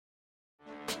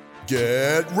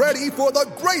Get ready for the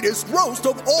greatest roast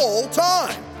of all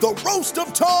time, the Roast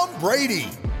of Tom Brady,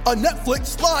 a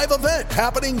Netflix live event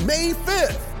happening May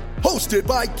 5th. Hosted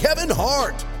by Kevin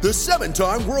Hart, the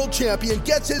 7-time world champion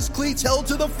gets his cleats held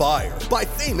to the fire by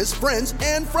famous friends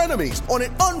and frenemies on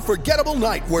an unforgettable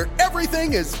night where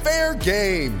everything is fair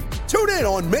game. Tune in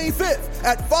on May 5th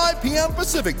at 5 p.m.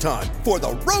 Pacific time for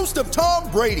the Roast of Tom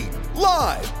Brady,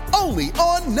 live only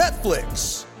on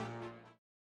Netflix.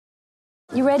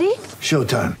 You ready?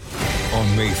 Showtime.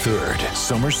 On May 3rd,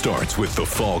 summer starts with The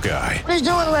Fall Guy. Let's do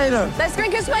it later. Let's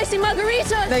drink a spicy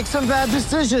margarita. Make some bad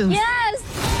decisions. Yes!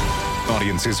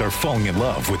 Audiences are falling in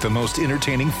love with the most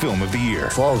entertaining film of the year.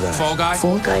 Fall Guy. Fall Guy?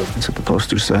 Fall guy. That's what the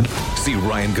poster said. See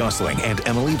Ryan Gosling and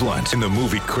Emily Blunt in the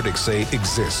movie critics say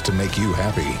exists to make you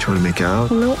happy. Trying to make it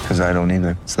out? Nope. Because I don't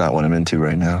either. It's not what I'm into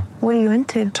right now. What are you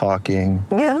into? Talking.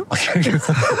 Yeah.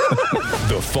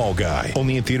 The Fall Guy.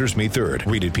 Only in theaters May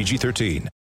 3rd. Rated PG-13.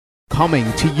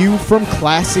 Coming to you from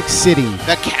Classic City,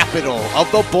 the capital of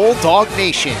the Bulldog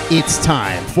Nation. It's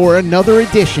time for another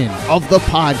edition of the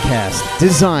podcast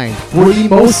designed for the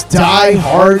most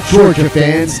die-hard Georgia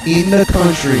fans in the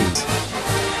country.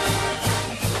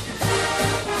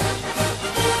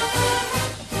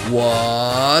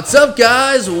 What's up,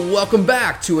 guys? Welcome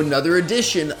back to another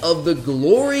edition of the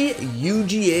Glory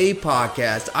UGA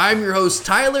podcast. I'm your host,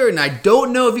 Tyler, and I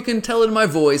don't know if you can tell it in my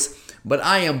voice, but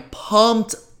I am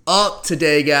pumped up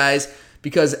today, guys,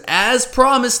 because as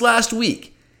promised last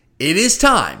week, it is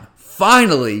time,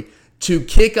 finally, to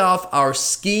kick off our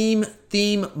Scheme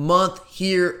Theme Month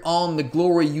here on the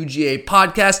Glory UGA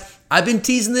podcast. I've been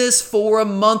teasing this for a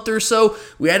month or so.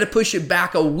 We had to push it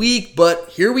back a week, but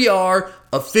here we are,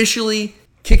 officially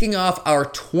kicking off our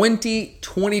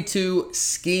 2022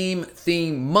 Scheme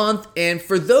Theme Month. And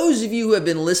for those of you who have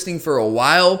been listening for a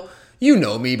while, you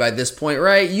know me by this point,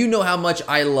 right? You know how much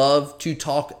I love to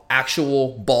talk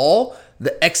actual ball,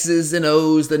 the X's and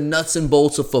O's, the nuts and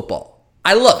bolts of football.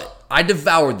 I love it. I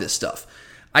devoured this stuff.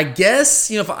 I guess,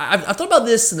 if I've thought about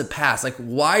this in the past, like,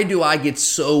 why do I get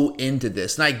so into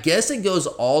this? And I guess it goes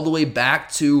all the way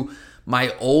back to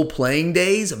my old playing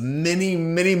days, many,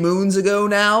 many moons ago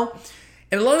now.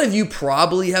 And a lot of you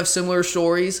probably have similar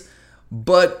stories,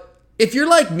 but if you're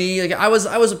like me, like I was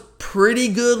a pretty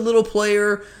good little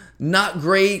player. Not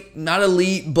great, not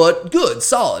elite, but good,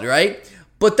 solid, right?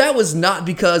 But that was not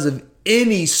because of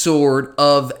any sort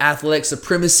of athletic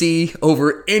supremacy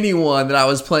over anyone that I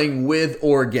was playing with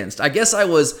or against. I guess I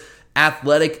was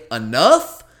athletic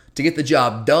enough to get the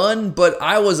job done, but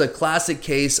I was a classic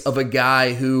case of a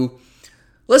guy who,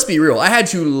 let's be real, I had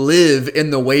to live in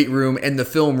the weight room and the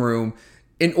film room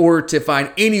in order to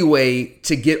find any way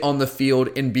to get on the field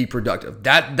and be productive.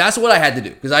 That's what I had to do,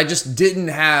 because I just didn't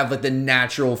have like the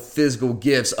natural physical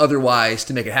gifts otherwise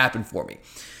to make it happen for me.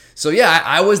 So yeah,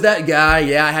 I was that guy.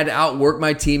 Yeah, I had to outwork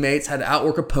my teammates, had to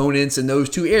outwork opponents in those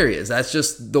two areas. That's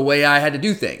just the way I had to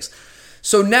do things.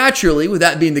 So naturally, with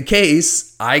that being the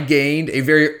case, I gained a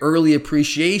very early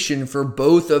appreciation for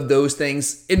both of those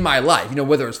things in my life.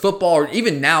 Whether it's football or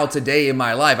even now today in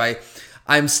my life,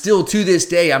 I'm still, to this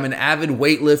day, I'm an avid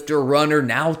weightlifter, runner,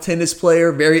 now tennis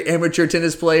player, very amateur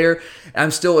tennis player.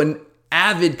 I'm still an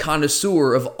avid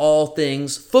connoisseur of all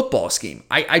things football scheme.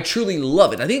 I truly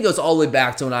love it. I think it goes all the way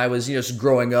back to when I was just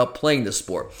growing up playing the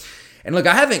sport. And look,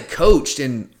 I haven't coached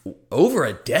in over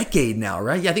a decade now,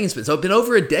 right? Yeah, I think it's been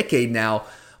over a decade now,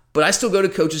 but I still go to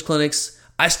coaches' clinics.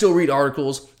 I still read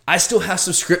articles. I still have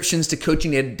subscriptions to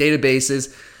coaching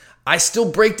databases. I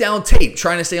still break down tape,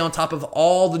 trying to stay on top of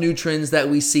all the new trends that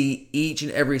we see each and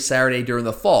every Saturday during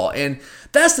the fall. And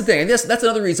that's the thing. And that's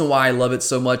another reason why I love it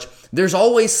so much. There's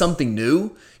always something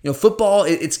new. Football,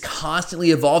 it's constantly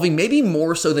evolving, maybe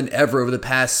more so than ever over the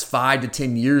past 5 to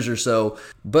 10 years or so.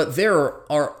 But there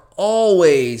are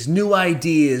always new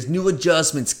ideas, new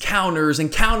adjustments, counters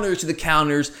and counters to the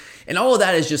counters. And all of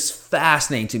that is just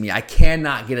fascinating to me. I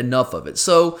cannot get enough of it.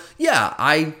 So yeah,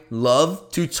 I love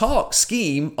to talk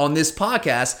scheme on this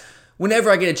podcast whenever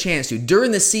I get a chance to.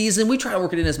 During the season, we try to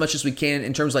work it in as much as we can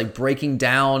in terms of like breaking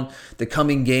down the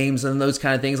coming games and those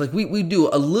kind of things. Like we do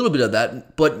a little bit of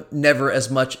that, but never as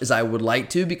much as I would like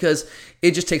to, because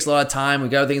it just takes a lot of time. We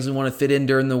got other things we want to fit in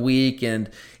during the week, and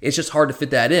it's just hard to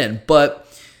fit that in. But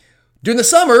during the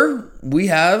summer, we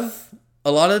have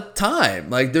a lot of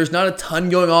time. Like, there's not a ton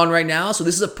going on right now, so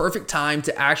this is a perfect time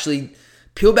to actually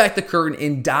peel back the curtain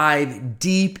and dive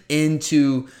deep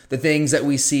into the things that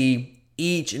we see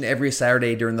each and every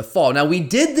Saturday during the fall. Now, we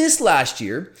did this last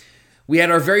year. We had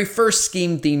our very first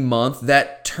scheme theme month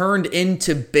that turned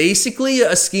into basically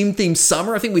a scheme theme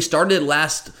summer. I think we started it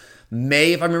last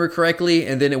May, if I remember correctly,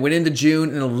 and then it went into June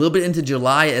and a little bit into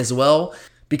July as well.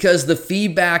 because the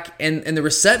feedback and the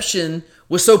reception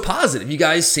was so positive. You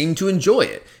guys seemed to enjoy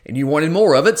it and you wanted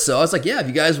more of it. So I was like, yeah, if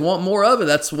you guys want more of it,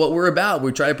 that's what we're about.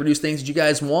 We try to produce things that you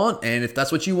guys want. And if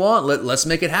that's what you want, let's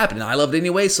make it happen. And I love it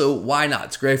anyway, so why not?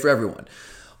 It's great for everyone.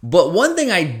 But one thing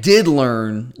I did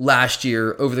learn last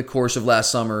year over the course of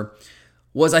last summer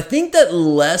was I think that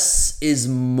less is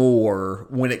more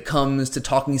when it comes to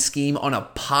talking scheme on a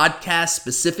podcast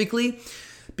specifically,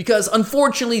 because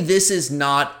unfortunately this is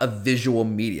not a visual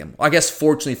medium. I guess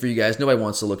fortunately for you guys, nobody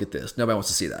wants to look at this. Nobody wants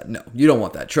to see that. No, you don't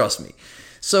want that. Trust me.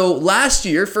 So last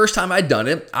year, first time I'd done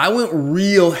it, I went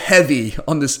real heavy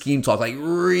on the scheme talk, like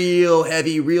real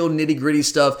heavy, real nitty gritty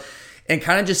stuff, and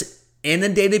kind of just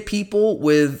inundated people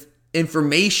with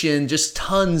information, just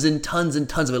tons and tons and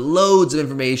tons of it, loads of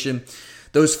information,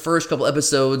 those first couple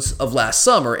episodes of last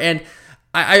summer. And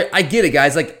I get it,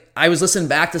 guys. Like, I was listening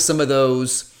back to some of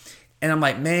those, and I'm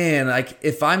like, man, like,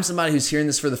 if I'm somebody who's hearing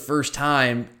this for the first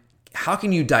time, how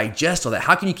can you digest all that?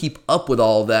 How can you keep up with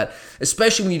all of that,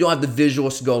 especially when you don't have the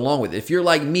visuals to go along with it? If you're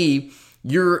like me,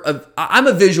 I'm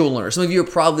a visual learner. Some of you are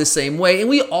probably the same way, and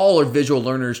we all are visual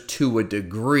learners to a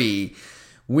degree.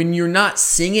 When you're not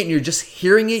seeing it and you're just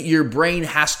hearing it, your brain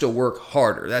has to work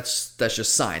harder. That's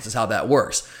just science. That's how that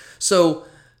works. So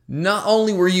not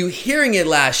only were you hearing it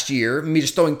last year, me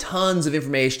just throwing tons of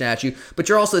information at you, but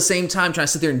you're also at the same time trying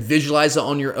to sit there and visualize it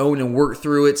on your own and work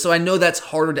through it. So I know that's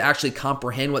harder to actually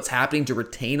comprehend what's happening, to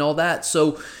retain all that.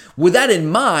 So with that in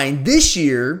mind, this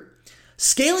year,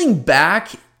 scaling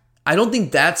back, I don't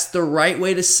think that's the right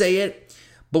way to say it.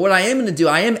 But what I am going to do,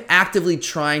 I am actively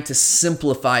trying to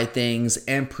simplify things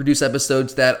and produce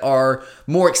episodes that are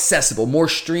more accessible, more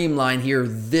streamlined here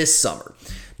this summer.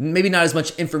 Maybe not as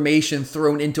much information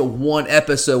thrown into one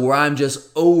episode where I'm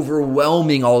just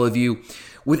overwhelming all of you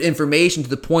with information to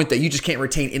the point that you just can't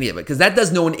retain any of it, because that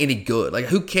does no one any good. Like,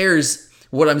 who cares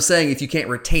what I'm saying if you can't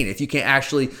retain it, if you can't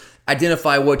actually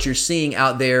identify what you're seeing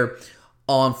out there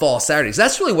on Fall Saturdays?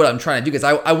 That's really what I'm trying to do, because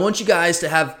I want you guys to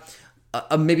have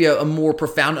maybe a more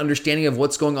profound understanding of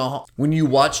what's going on when you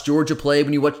watch Georgia play,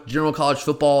 when you watch general college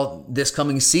football this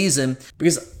coming season.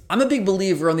 Because I'm a big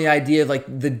believer on the idea of, like,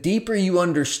 the deeper you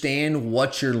understand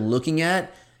what you're looking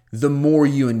at, the more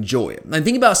you enjoy it. And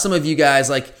think about some of you guys,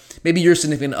 like maybe your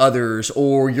significant others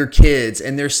or your kids,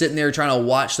 and they're sitting there trying to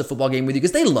watch the football game with you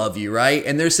because they love you, right?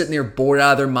 And they're sitting there bored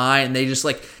out of their mind, and they just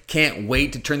like can't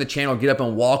wait to turn the channel, get up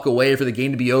and walk away for the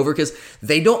game to be over because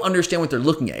they don't understand what they're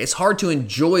looking at. It's hard to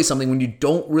enjoy something when you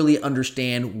don't really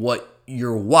understand what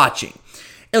you're watching.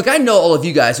 And look, I know all of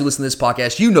you guys who listen to this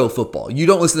podcast, you know football. You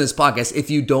don't listen to this podcast if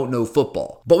you don't know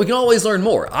football. But we can always learn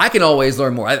more. I can always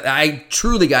learn more. I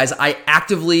truly, guys, I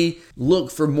actively look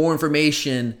for more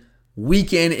information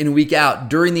week in and week out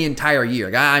during the entire year.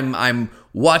 Like, I'm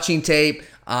watching tape.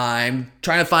 I'm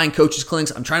trying to find coaches'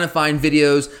 clinics. I'm trying to find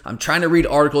videos. I'm trying to read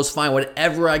articles, find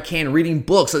whatever I can, reading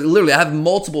books. Like, literally, I have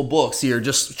multiple books here,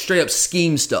 just straight up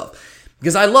scheme stuff.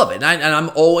 Because I love it, and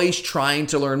I'm always trying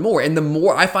to learn more. And the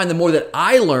more I find, the more that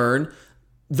I learn,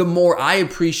 the more I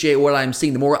appreciate what I'm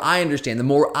seeing, the more I understand, the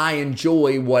more I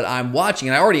enjoy what I'm watching.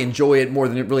 And I already enjoy it more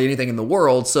than really anything in the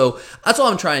world. So that's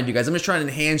all I'm trying to do, guys. I'm just trying to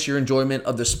enhance your enjoyment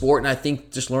of the sport. And I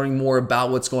think just learning more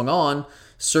about what's going on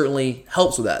certainly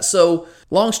helps with that. So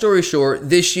long story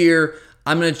short, this year,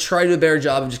 I'm going to try to do a better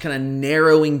job of just kind of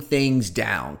narrowing things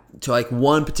down to like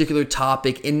one particular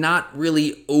topic and not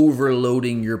really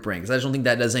overloading your brain, because I just don't think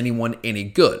that does anyone any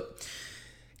good.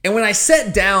 And when I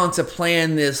sat down to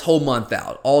plan this whole month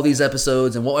out, all these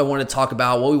episodes and what I want to talk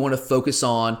about, what we want to focus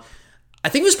on, I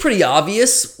think it was pretty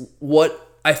obvious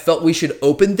what I felt we should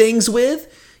open things with.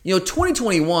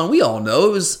 2021, we all know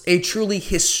it was a truly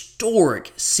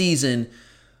historic season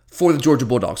for the Georgia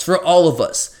Bulldogs, for all of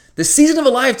us. The season of a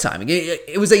lifetime.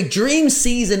 It was a dream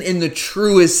season in the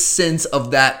truest sense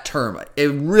of that term.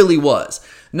 It really was.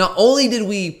 Not only did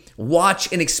we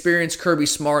watch and experience Kirby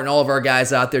Smart and all of our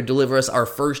guys out there deliver us our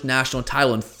first national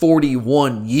title in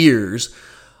 41 years,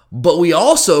 but we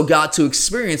also got to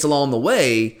experience along the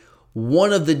way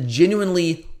one of the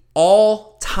genuinely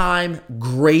all-time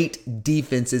great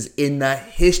defenses in the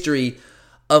history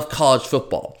of college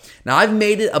football. Now, I've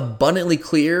made it abundantly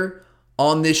clear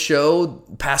on this show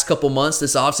past couple months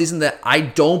this offseason that I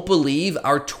don't believe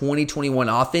our 2021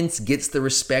 offense gets the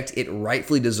respect it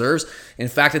rightfully deserves. In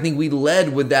fact, I think we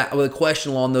led with a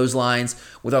question along those lines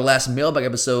with our last mailbag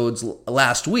episodes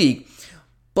last week.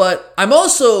 But I'm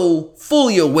also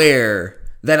fully aware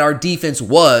that our defense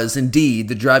was indeed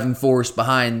the driving force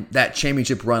behind that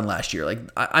championship run last year. Like,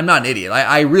 I'm not an idiot.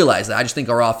 I realize that. I just think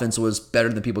our offense was better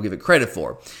than people give it credit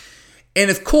for. And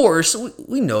of course,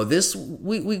 we know this.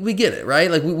 We get it,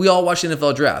 right? Like we all watch the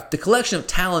NFL draft. The collection of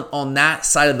talent on that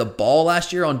side of the ball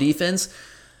last year on defense,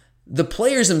 the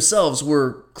players themselves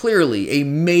were clearly a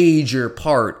major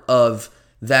part of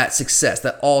that success,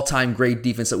 that all-time great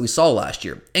defense that we saw last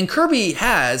year. And Kirby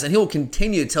has, and he'll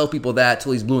continue to tell people that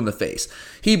till he's blue in the face.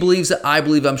 He believes that, I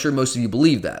believe, I'm sure most of you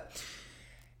believe that.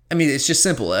 I mean, it's just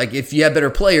simple. Like, if you have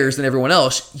better players than everyone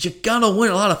else, you're gonna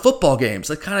win a lot of football games.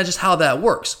 That's kind of just how that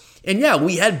works. And yeah,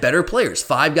 we had better players.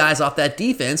 5 guys off that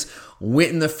defense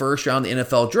went in the first round of the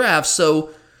NFL draft.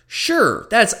 So sure,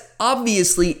 that's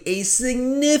obviously a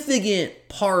significant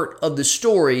part of the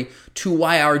story to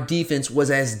why our defense was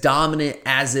as dominant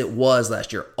as it was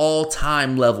last year.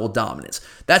 All-time level dominance.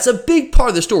 That's a big part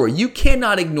of the story. You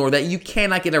cannot ignore that. You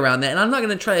cannot get around that. And I'm not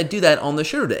going to try to do that on the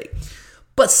show today.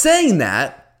 But saying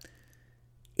that,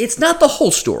 it's not the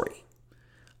whole story.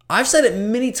 I've said it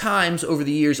many times over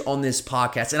the years on this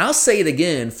podcast, and I'll say it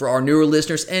again for our newer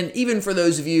listeners, and even for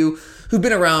those of you who've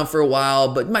been around for a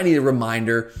while but might need a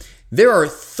reminder. There are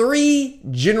 3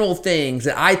 general things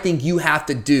that I think you have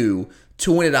to do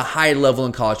to win at a high level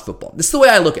in college football. This is the way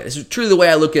I look at it. This is truly the way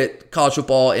I look at college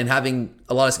football and having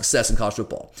a lot of success in college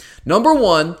football. Number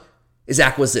 1 is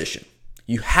acquisition.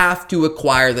 You have to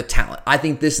acquire the talent. I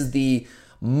think this is the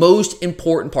most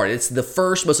important part. It's the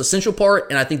first, most essential part,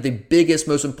 and I think the biggest,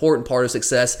 most important part of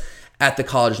success at the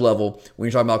college level when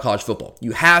you're talking about college football.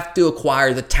 You have to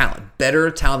acquire the talent,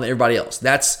 better talent than everybody else.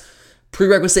 That's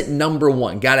prerequisite number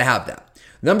 1. Got to have that.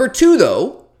 Number 2,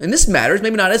 though, and this matters,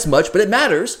 maybe not as much, but it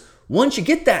matters. Once you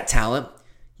get that talent,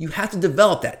 you have to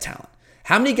develop that talent.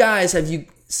 How many guys have you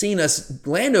seen us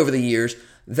land over the years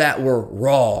that were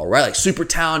raw, right? Like super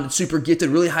talented, super gifted,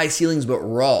 really high ceilings, but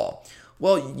raw.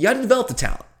 Well, you got to develop the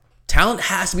talent. Talent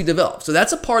has to be developed. So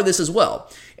that's a part of this as well.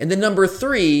 And then number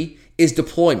 3 is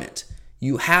deployment.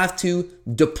 You have to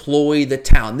deploy the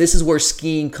talent. This is where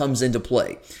scheme comes into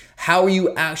play. How are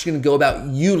you actually going to go about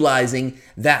utilizing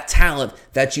that talent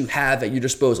that you have at your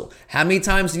disposal? How many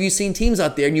times have you seen teams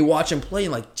out there and you watch them play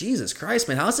and like, Jesus Christ,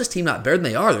 man, how is this team not better than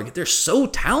they are? They're so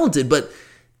talented, but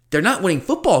they're not winning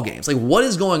football games. Like, what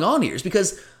is going on here? It's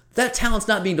because that talent's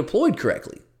not being deployed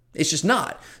correctly. It's just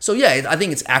not. So yeah, I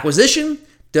think it's acquisition,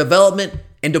 development,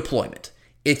 and deployment.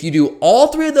 If you do all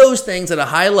 3 of those things at a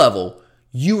high level,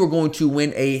 you are going to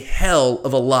win a hell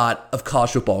of a lot of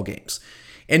college football games.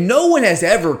 And no one has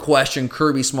ever questioned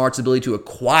Kirby Smart's ability to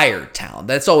acquire talent.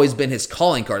 That's always been his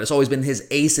calling card. It's always been his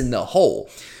ace in the hole.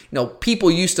 You know,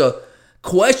 people used to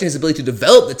question his ability to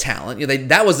develop the talent. You know,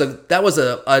 that was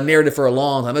a narrative for a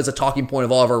long time. It was a talking point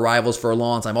of all of our rivals for a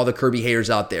long time. All the Kirby haters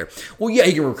out there. Well, yeah,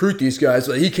 he can recruit these guys,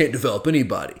 but he can't develop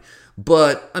anybody.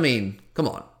 But I mean, come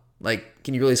on. Like,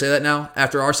 can you really say that now?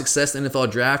 After our success in the NFL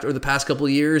draft over the past couple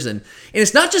of years? And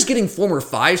it's not just getting former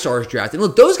 5-stars drafted.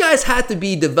 Look, those guys had to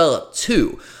be developed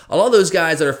too. A lot of those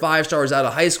guys that are 5-stars out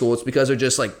of high school, it's because they're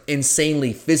just like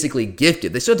insanely physically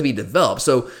gifted. They still have to be developed.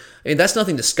 So, I mean, that's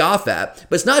nothing to scoff at.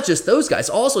 But it's not just those guys.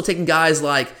 Also taking guys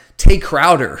like Tay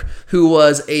Crowder, who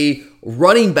was a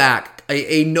running back,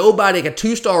 a nobody, like a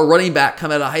 2-star running back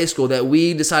coming out of high school that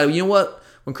we decided, you know what?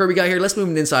 When Kirby got here, let's move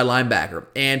him to inside linebacker.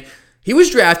 And he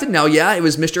was drafted. Now, yeah, it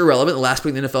was Mr. Irrelevant, the last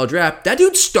pick in the NFL draft. That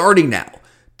dude's starting now.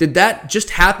 Did that just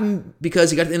happen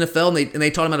because he got to the NFL and they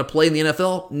taught him how to play in the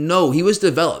NFL? No, he was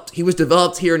developed. He was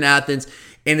developed here in Athens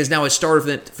and is now a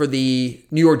starter for the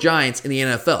New York Giants in the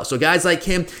NFL. So guys like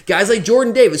him, guys like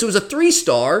Jordan Davis, who was a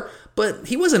 3-star, but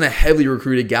he wasn't a heavily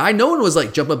recruited guy. No one was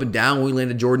like jumping up and down when we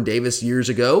landed Jordan Davis years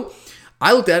ago.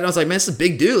 I looked at it and I was like, man, this is a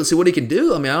big dude. Let's see what he can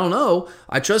do. I mean, I don't know.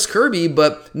 I trust Kirby,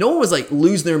 but no one was like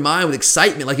losing their mind with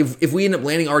excitement. Like if we end up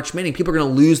landing Arch Manning, people are going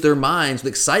to lose their minds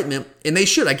with excitement, and they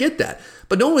should. I get that.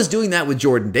 But no one was doing that with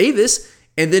Jordan Davis.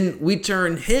 And then we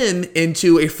turn him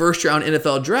into a first-round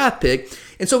NFL draft pick.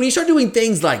 And so when you start doing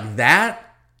things like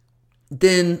that,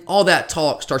 then all that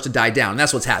talk starts to die down. And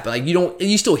that's what's happened. Like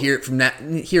you still hear it from that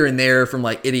here and there from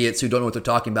like idiots who don't know what they're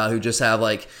talking about, who just have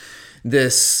like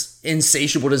this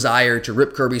insatiable desire to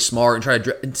rip Kirby Smart and try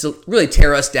to really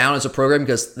tear us down as a program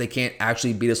because they can't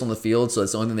actually beat us on the field, so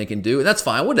it's the only thing they can do. And that's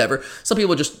fine, whatever. Some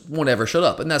people just won't ever shut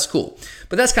up, and that's cool.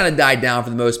 But that's kind of died down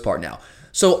for the most part now.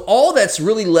 So all that's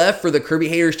really left for the Kirby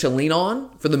haters to lean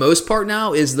on, for the most part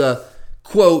now, is the,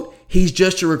 quote, he's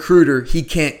just a recruiter, he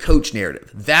can't coach narrative.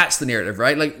 That's the narrative,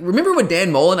 right? Like, remember when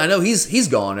Dan Mullen, I know he's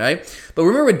gone, right? But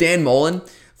remember when Dan Mullen,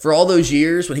 for all those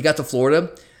years when he got to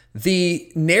Florida,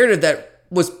 the narrative that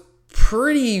was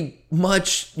pretty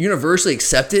much universally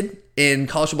accepted in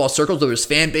college football circles, whether it's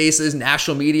fan bases,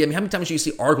 national media. I mean, how many times do you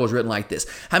see articles written like this?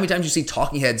 How many times do you see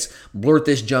talking heads blurt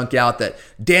this junk out that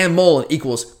Dan Mullen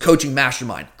equals coaching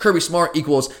mastermind, Kirby Smart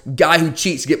equals guy who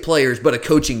cheats to get players but a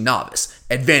coaching novice?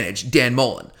 Advantage, Dan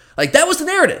Mullen. Like, that was the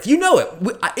narrative. You know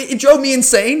it. It drove me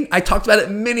insane. I talked about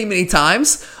it many, many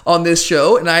times on this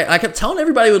show, and I kept telling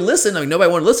everybody who would listen. I mean,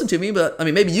 nobody wanted to listen to me, but I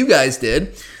mean, maybe you guys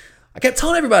did. I kept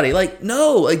telling everybody, like,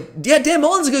 no, like, yeah, Dan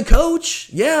Mullen's a good coach.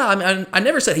 Yeah, I mean, I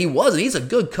never said he wasn't. He's a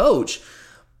good coach.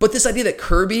 But this idea that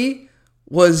Kirby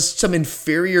was some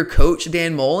inferior coach to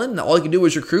Dan Mullen, and all he could do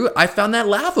was recruit, I found that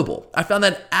laughable. I found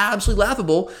that absolutely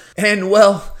laughable. And,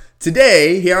 well,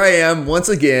 today, here I am once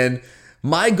again.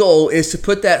 My goal is to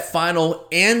put that final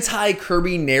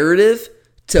anti-Kirby narrative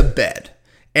to bed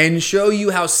and show you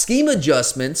how scheme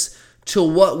adjustments to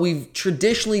what we've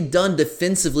traditionally done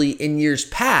defensively in years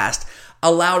past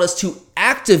allowed us to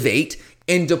activate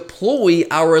and deploy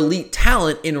our elite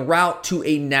talent en route to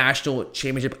a national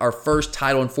championship, our first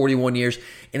title in 41 years,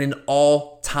 and an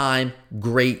all-time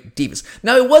great defense.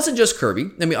 Now, it wasn't just Kirby.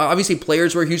 I mean, obviously,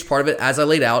 players were a huge part of it, as I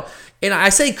laid out. And I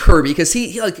say Kirby because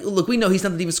he like, look, we know he's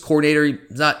not the defense coordinator.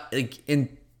 He's not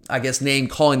in, I guess, name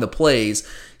calling the plays,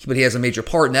 but he has a major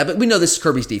part in that. But we know this is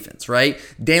Kirby's defense, right?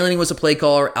 Dan Lanning was a play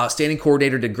caller, outstanding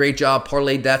coordinator, did a great job,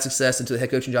 parlayed that success into the head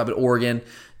coaching job at Oregon.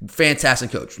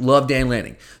 Fantastic coach. Love Dan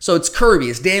Lanning. So it's Kirby,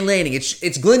 it's Dan Lanning,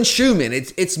 it's Glenn Schumann,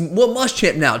 it's Will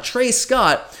Muschamp now, Trey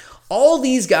Scott, all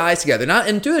these guys together. Now,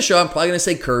 and through the show, I'm probably going to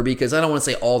say Kirby because I don't want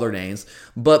to say all their names,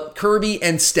 but Kirby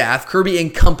and staff, Kirby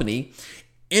and company,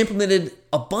 implemented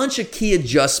a bunch of key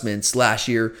adjustments last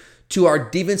year to our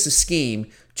defensive scheme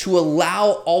to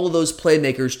allow all of those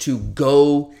playmakers to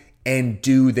go and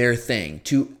do their thing,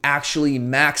 to actually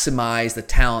maximize the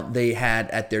talent they had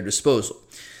at their disposal.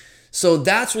 So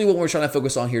that's really what we're trying to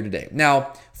focus on here today.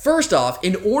 Now, first off,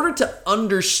 in order to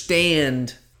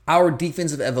understand our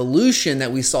defensive evolution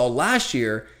that we saw last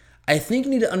year, I think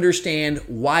you need to understand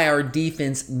why our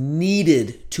defense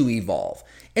needed to evolve.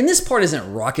 And this part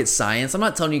isn't rocket science. I'm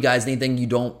not telling you guys anything you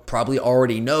don't probably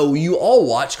already know. You all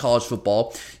watch college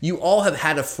football. You all have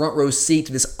had a front row seat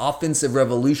to this offensive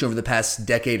revolution over the past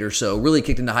decade or so, really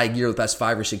kicked into high gear over the past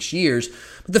 5 or 6 years.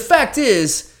 But the fact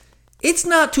is, it's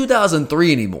not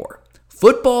 2003 anymore.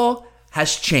 Football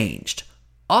has changed.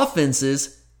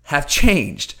 Offenses have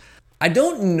changed. I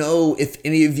don't know if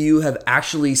any of you have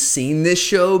actually seen this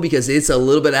show because it's a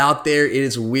little bit out there. It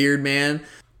is weird, man.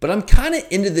 But I'm kind of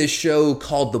into this show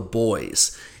called The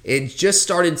Boys. It just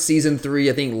started season 3,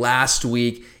 I think, last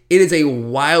week. It is a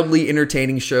wildly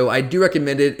entertaining show. I do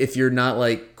recommend it if you're not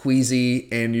like queasy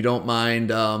and you don't mind,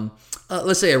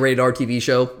 let's say a rated R TV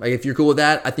show. Like, if you're cool with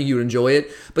that, I think you would enjoy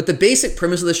it. But the basic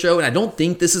premise of the show, and I don't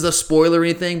think this is a spoiler or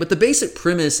anything, but the basic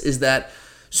premise is that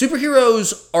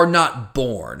superheroes are not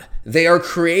born. They are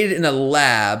created in a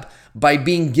lab by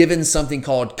being given something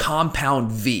called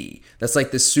Compound V. That's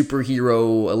like the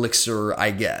superhero elixir,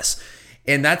 I guess.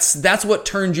 And that's what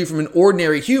turns you from an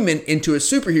ordinary human into a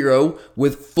superhero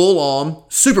with full-on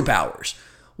superpowers.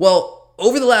 Well,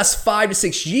 over the last 5 to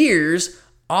 6 years,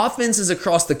 offenses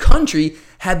across the country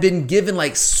have been given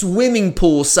like swimming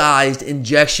pool-sized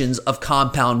injections of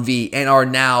Compound V and are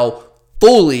now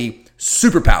fully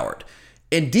superpowered.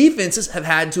 And defenses have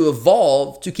had to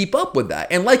evolve to keep up with that.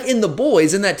 And like in The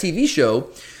Boys, in that TV show,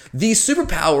 these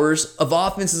superpowers of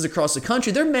offenses across the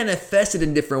country, they're manifested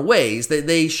in different ways.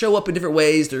 They show up in different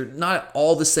ways. They're not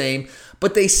all the same,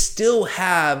 but they still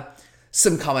have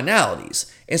some commonalities.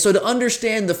 And so to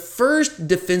understand the first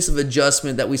defensive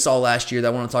adjustment that we saw last year that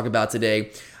I want to talk about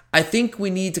today, I think we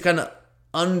need to kind of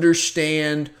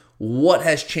understand what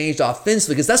has changed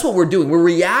offensively, because that's what we're doing. We're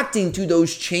reacting to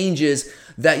those changes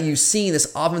that you've seen,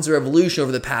 this offensive revolution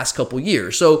over the past couple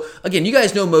years. So again, you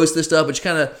guys know most of this stuff, but just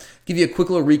kind of give you a quick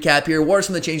little recap here. What are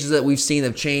some of the changes that we've seen that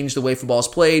have changed the way football is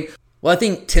played? Well, I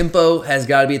think tempo has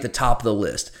got to be at the top of the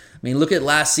list. I mean, look at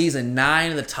last season.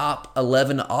 9 of the top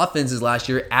 11 offenses last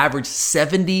year averaged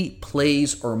 70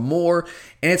 plays or more.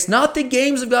 And it's not that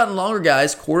games have gotten longer,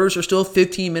 guys. Quarters are still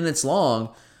 15 minutes long.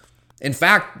 In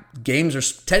fact, games are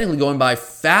technically going by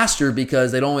faster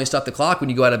because they don't always stop the clock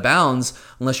when you go out of bounds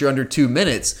unless you're under 2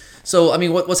 minutes. So, I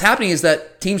mean, what's happening is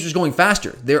that teams are just going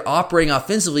faster. They're operating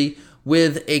offensively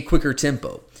with a quicker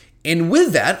tempo. And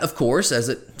with that, of course, as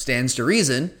it stands to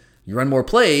reason, You run more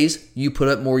plays, you put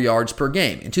up more yards per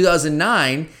game. In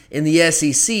 2009, in the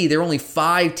SEC, there were only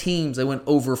 5 teams that went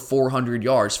over 400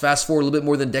 yards. Fast forward a little bit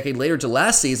more than a decade later to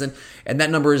last season, and that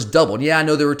number is doubled. Yeah, I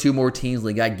know there were 2 more teams in the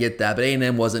league. I get that, but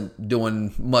A&M wasn't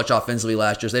doing much offensively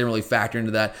last year, so they didn't really factor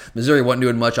into that. Missouri wasn't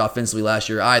doing much offensively last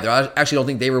year either. I actually don't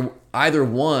think they were either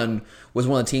one was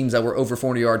one of the teams that were over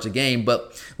 400 yards a game,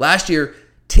 but last year,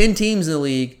 10 teams in the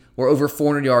league were over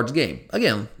 400 yards a game.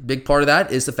 Again, big part of that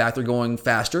is the fact they're going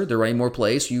faster, they're running more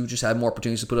plays, so you just have more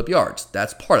opportunities to put up yards.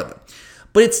 That's part of it.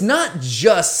 But it's not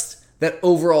just that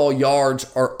overall yards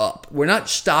are up. We're not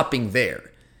stopping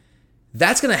there.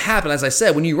 That's going to happen, as I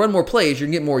said, when you run more plays, you're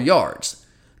going to get more yards.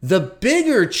 The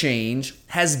bigger change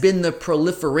has been the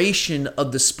proliferation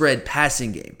of the spread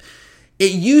passing game.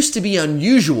 It used to be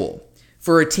unusual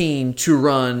for a team to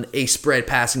run a spread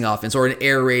passing offense or an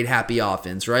air raid happy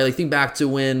offense, right? Like think back to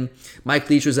when Mike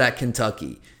Leach was at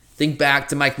Kentucky. Think back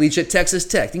to Mike Leach at Texas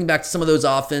Tech. Think back to some of those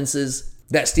offenses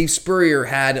that Steve Spurrier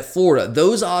had at Florida.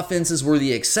 Those offenses were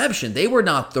the exception. They were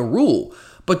not the rule.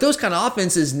 But those kind of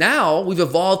offenses now, we've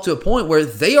evolved to a point where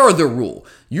they are the rule.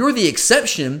 You're the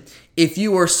exception if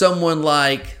you are someone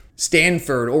like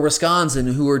Stanford or Wisconsin,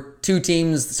 who are 2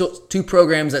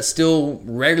 programs that still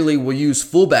regularly will use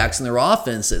fullbacks in their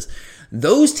offenses.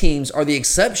 Those teams are the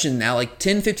exception now. Like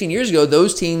 10, 15 years ago,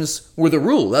 those teams were the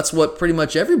rule. That's what pretty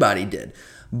much everybody did.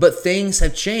 But things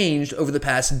have changed over the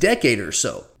past decade or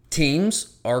so.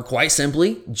 Teams are quite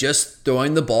simply just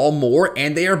throwing the ball more,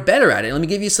 and they are better at it. Let me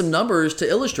give you some numbers to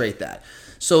illustrate that.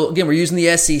 So again, we're using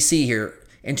the SEC here.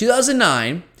 In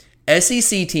 2009,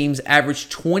 SEC teams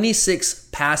averaged 26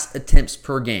 pass attempts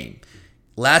per game.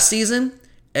 Last season,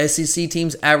 SEC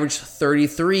teams averaged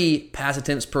 33 pass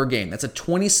attempts per game. That's a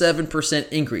 27%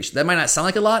 increase. That might not sound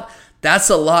like a lot. That's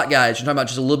a lot, guys. You're talking about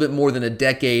just a little bit more than a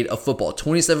decade of football.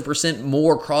 27%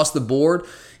 more across the board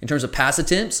in terms of pass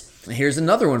attempts. And here's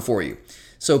another one for you.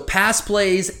 So pass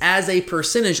plays as a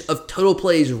percentage of total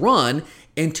plays run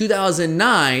in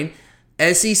 2009,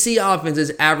 SEC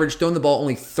offenses averaged throwing the ball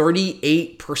only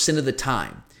 38% of the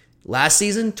time. Last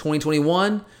season,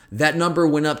 2021, that number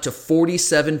went up to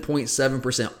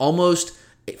 47.7%, almost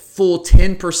a full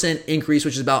 10% increase,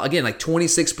 which is about, again, like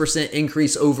 26%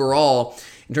 increase overall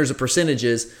in terms of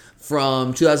percentages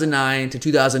from 2009 to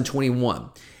 2021.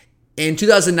 In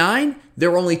 2009,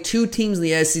 there were only 2 teams in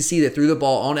the SEC that threw the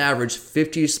ball on average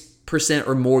 50%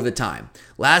 or more of the time.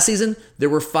 Last season, there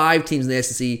were 5 teams in the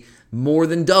SEC, more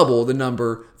than double the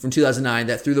number from 2009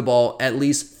 that threw the ball at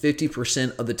least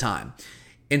 50% of the time.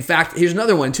 In fact, here's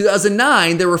another one. In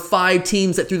 2009, there were 5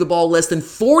 teams that threw the ball less than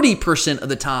 40% of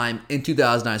the time in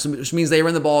 2009, which means they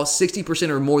ran the ball 60%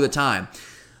 or more of the time.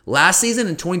 Last season,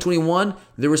 in 2021,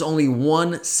 there was only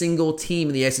 1 single team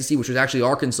in the SEC, which was actually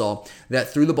Arkansas, that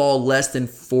threw the ball less than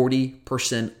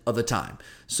 40% of the time.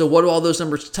 So what do all those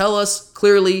numbers tell us?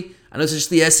 Clearly, I know it's just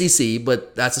the SEC,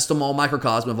 but that's a small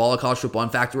microcosm of all of college football. In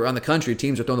fact, around the country,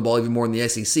 teams are throwing the ball even more in the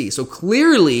SEC. So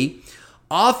clearly,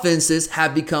 offenses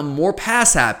have become more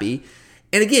pass happy.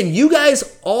 And again, you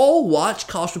guys all watch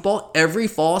college football every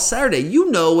fall Saturday. You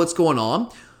know what's going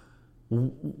on.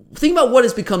 Think about what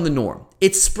has become the norm.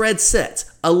 It's spread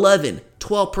sets, 11,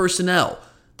 12 personnel.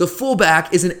 The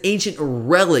fullback is an ancient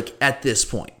relic at this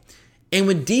point. And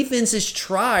when defenses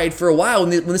tried for a while,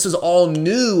 when this was all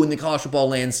new in the college football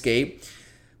landscape,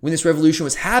 when this revolution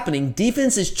was happening,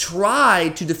 defenses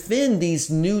tried to defend these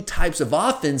new types of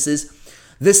offenses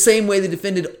the same way they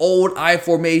defended old I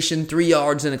formation, 3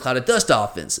 yards in a cloud of dust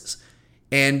offenses.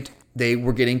 And they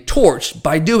were getting torched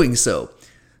by doing so.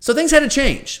 So things had to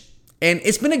change. And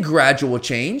it's been a gradual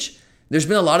change. There's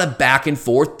been a lot of back and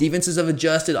forth. Defenses have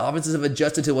adjusted. Offenses have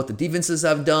adjusted to what the defenses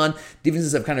have done.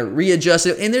 Defenses have kind of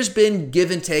readjusted. And there's been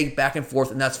give and take, back and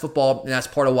forth. And that's football. And that's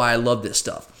part of why I love this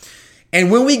stuff.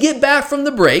 And when we get back from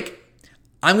the break,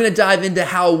 I'm going to dive into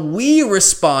how we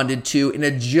responded to and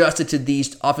adjusted to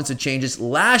these offensive changes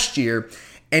last year.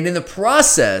 And in the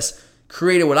process,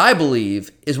 created what I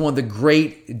believe is one of the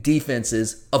great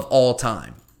defenses of all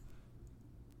time.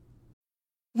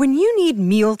 When you need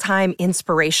mealtime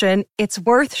inspiration, it's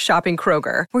worth shopping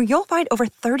Kroger, where you'll find over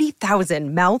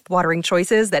 30,000 mouth-watering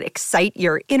choices that excite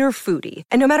your inner foodie.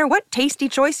 And no matter what tasty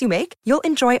choice you make, you'll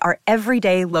enjoy our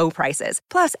everyday low prices,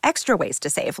 plus extra ways to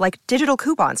save, like digital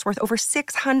coupons worth over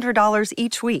 $600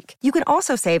 each week. You can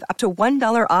also save up to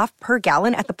 $1 off per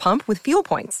gallon at the pump with fuel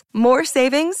points. More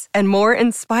savings and more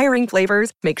inspiring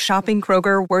flavors make shopping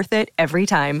Kroger worth it every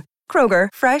time. Kroger,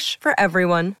 fresh for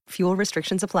everyone. Fuel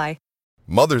restrictions apply.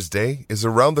 Mother's Day is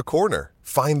around the corner.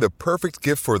 Find the perfect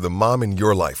gift for the mom in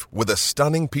your life with a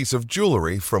stunning piece of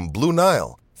jewelry from Blue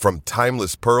Nile. From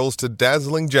timeless pearls to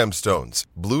dazzling gemstones,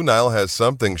 Blue Nile has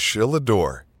something she'll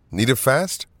adore. Need it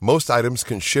fast? Most items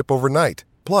can ship overnight.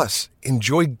 Plus,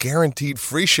 enjoy guaranteed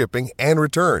free shipping and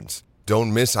returns.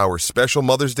 Don't miss our special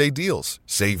Mother's Day deals.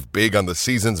 Save big on the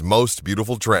season's most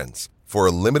beautiful trends. For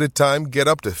a limited time, get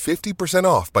up to 50%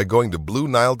 off by going to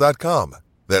BlueNile.com.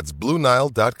 That's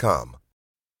BlueNile.com.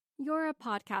 You're a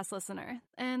podcast listener,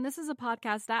 and this is a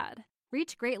podcast ad.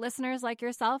 Reach great listeners like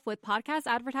yourself with podcast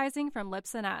advertising from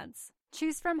Libsyn Ads.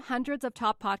 Choose from hundreds of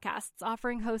top podcasts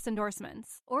offering host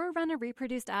endorsements, or run a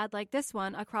reproduced ad like this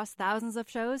one across thousands of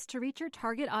shows to reach your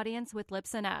target audience with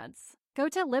Libsyn Ads. Go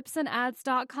to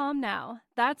libsynads.com now.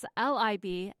 That's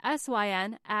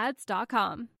LIBSYN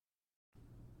ads.com.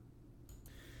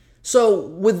 So,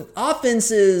 with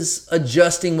offenses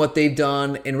adjusting what they've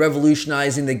done and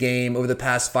revolutionizing the game over the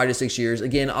past 5 to 6 years,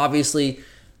 again, obviously,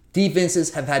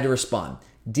 defenses have had to respond.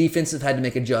 Defenses have had to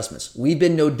make adjustments. We've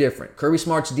been no different. Kirby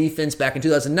Smart's defense back in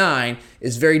 2009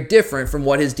 is very different from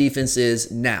what his defense is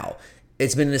now.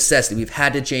 It's been a necessity. We've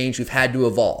had to change. We've had to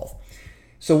evolve.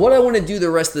 So what I want to do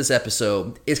the rest of this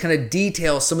episode is kind of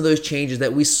detail some of those changes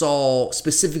that we saw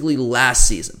specifically last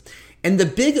season. And the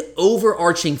big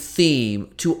overarching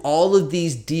theme to all of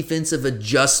these defensive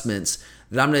adjustments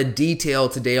that I'm going to detail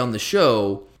today on the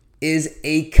show is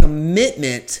a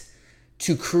commitment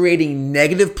to creating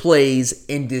negative plays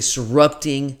and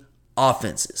disrupting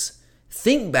offenses.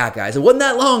 Think back, guys. It wasn't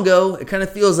that long ago. It kind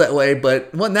of feels that way, but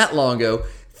it wasn't that long ago.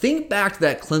 Think back to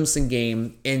that Clemson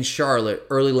game in Charlotte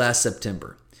early last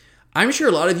September. I'm sure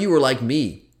a lot of you were like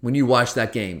me when you watched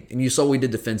that game and you saw what we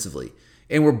did defensively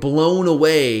and were blown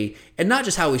away, and not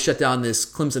just how we shut down this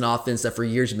Clemson offense that for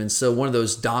years has been so one of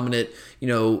those dominant,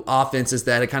 offenses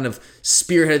that had kind of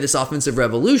spearheaded this offensive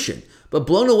revolution, but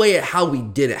blown away at how we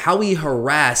did it, how we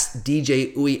harassed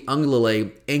DJ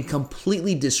Uiagalelei and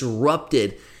completely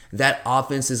disrupted that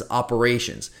offense's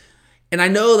operations. And I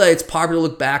know that it's popular to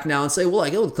look back now and say, well,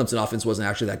 the Clemson offense wasn't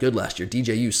actually that good last year.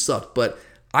 DJU sucked. But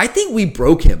I think we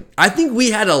broke him. I think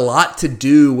we had a lot to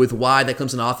do with why that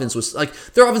Clemson offense was,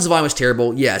 their offensive line was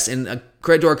terrible, yes. And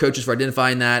credit to our coaches for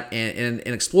identifying that and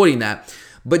exploiting that.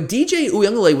 But DJ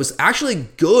Uiagalelei was actually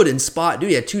good in spot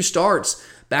duty. He had 2 starts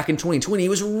back in 2020. He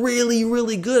was really,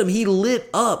 really good. I mean, he lit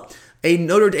up a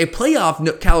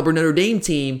playoff caliber Notre Dame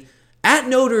team at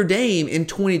Notre Dame in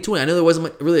 2020. I know there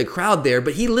wasn't really a crowd there,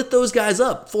 but he lit those guys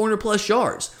up, 400 plus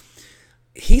yards.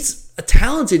 He's a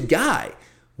talented guy.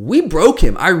 We broke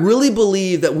him. I really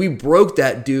believe that we broke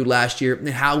that dude last year and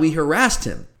how we harassed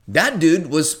him. That dude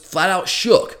was flat out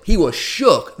shook. He was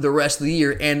shook the rest of the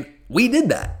year, and we did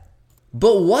that.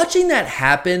 But watching that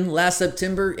happen last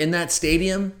September in that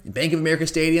stadium, Bank of America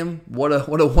Stadium, what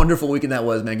a wonderful weekend that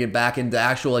was, man. Get back into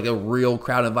actual a real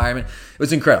crowd environment. It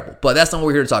was incredible. But that's not what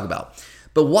we're here to talk about.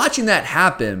 But watching that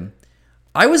happen,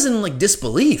 I was in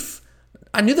disbelief.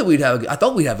 I knew that I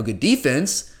thought we'd have a good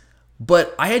defense,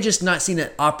 but I had just not seen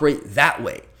it operate that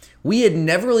way. We had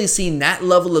never really seen that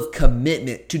level of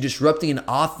commitment to disrupting an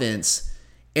offense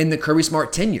in the Kirby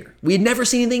Smart tenure. We had never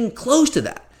seen anything close to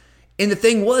that. And the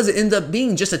thing was, it ended up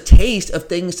being just a taste of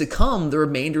things to come the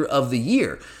remainder of the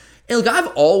year. And look,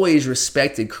 I've always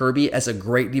respected Kirby as a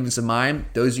great defensive mind.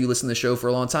 Those of you listening to the show for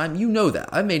a long time, you know that.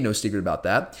 I've made no secret about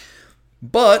that.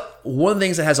 But one of the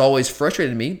things that has always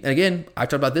frustrated me, and again, I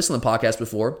talked about this on the podcast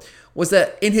before, was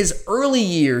that in his early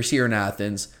years here in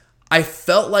Athens, I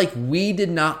felt like we did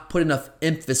not put enough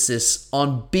emphasis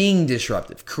on being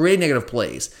disruptive, creating negative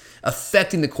plays,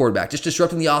 affecting the quarterback, just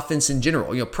disrupting the offense in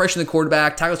general. Pressuring the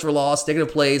quarterback, tackles for loss,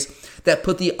 negative plays that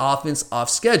put the offense off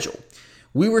schedule.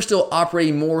 We were still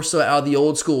operating more so out of the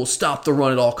old school stop the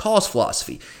run at all costs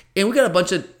philosophy. And we got a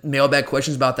bunch of mailbag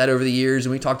questions about that over the years,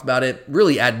 and we talked about it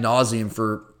really ad nauseum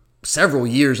for several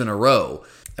years in a row.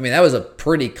 I mean, that was a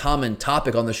pretty common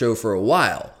topic on the show for a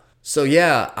while. So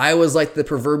yeah, I was like the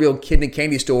proverbial kid in a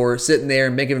candy store sitting there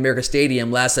in Bank of America Stadium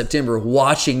last September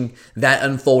watching that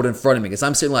unfold in front of me, because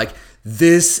I'm sitting like,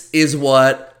 this is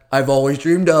what I've always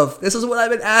dreamed of. This is what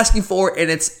I've been asking for, and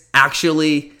it's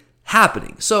actually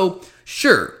happening. So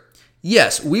sure,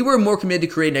 yes, we were more committed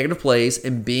to create negative plays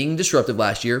and being disruptive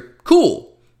last year.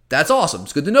 Cool. That's awesome.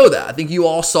 It's good to know that. I think you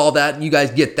all saw that and you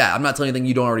guys get that. I'm not telling you anything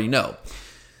you don't already know.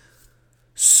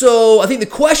 So I think the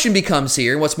question becomes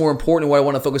here, and what's more important and what I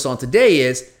want to focus on today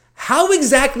is, how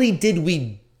exactly did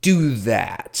we do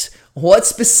that? What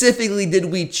specifically did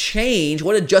we change?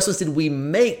 What adjustments did we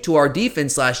make to our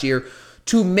defense last year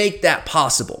to make that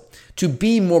possible? To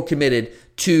be more committed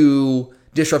to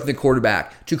disrupting the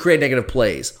quarterback, to create negative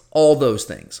plays, all those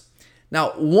things.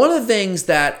 Now, one of the things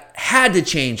that had to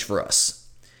change for us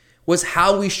was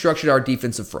how we structured our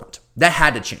defensive front. That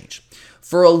had to change.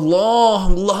 For a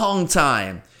long, long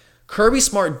time, Kirby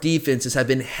Smart defenses have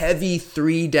been heavy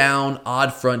 3-down,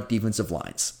 odd front defensive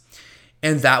lines.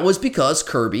 And that was because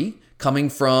Kirby, coming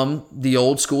from the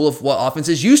old school of what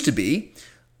offenses used to be,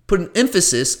 put an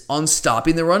emphasis on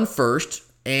stopping the run first,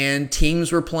 and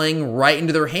teams were playing right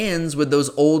into their hands with those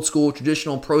old school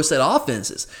traditional pro set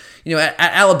offenses. At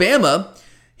Alabama,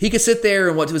 he could sit there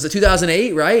in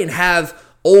 2008, right? And have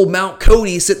old Mount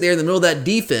Cody sit there in the middle of that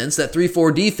defense, that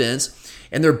 3-4 defense,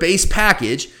 and their base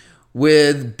package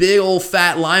with big old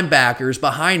fat linebackers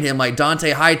behind him like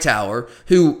Dante Hightower,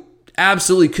 who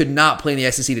absolutely could not play in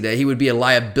the SEC today. He would be a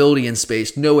liability in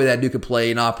space. No way that dude could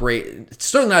play and operate.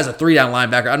 Certainly not as a 3-down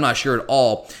linebacker. I'm not sure at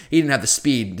all. He didn't have the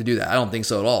speed to do that. I don't think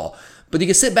so at all. But you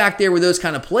can sit back there with those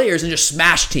kind of players and just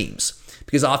smash teams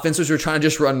because offenses are trying to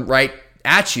just run right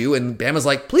at you, and Bama's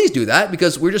like, please do that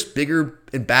because we're just bigger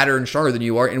and badder and stronger than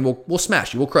you are, and we'll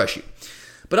smash you. We'll crush you.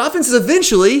 But offenses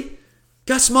eventually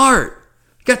got smart.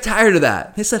 Got tired of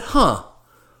that. They said,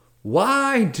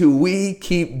 why do we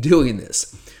keep doing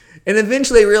this? And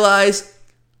eventually they realized,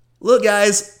 look,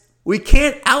 guys, we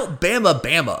can't out-Bama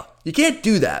Bama. You can't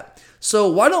do that. So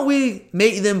why don't we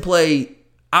make them play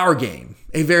our game,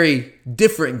 a very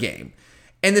different game?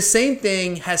 And the same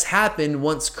thing has happened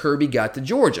once Kirby got to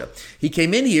Georgia. He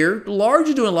came in here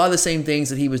largely doing a lot of the same things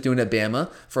that he was doing at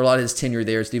Bama for a lot of his tenure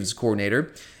there as defensive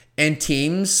coordinator. And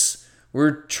teams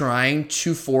were trying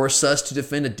to force us to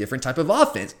defend a different type of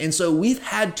offense. And so we've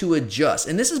had to adjust.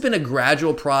 And this has been a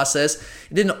gradual process.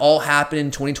 It didn't all happen in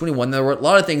 2021. There were a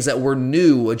lot of things that were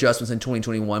new adjustments in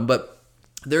 2021, but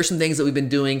there are some things that we've been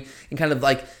doing and kind of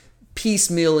like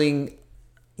piecemealing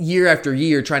year after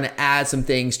year, trying to add some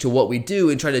things to what we do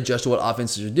and try to adjust to what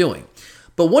offenses are doing.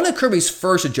 But one of Kirby's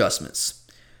first adjustments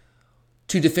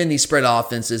to defend these spread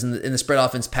offenses in the spread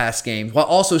offense pass game, while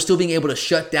also still being able to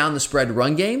shut down the spread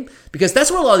run game, because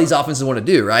that's what a lot of these offenses want to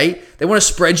do, right? They want to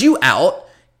spread you out,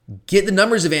 get the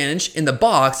numbers advantage in the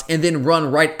box, and then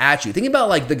run right at you. Think about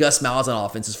like the Gus Malzahn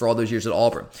offenses for all those years at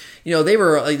Auburn. They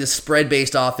were like the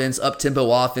spread-based offense,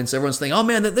 up-tempo offense. Everyone's thinking, oh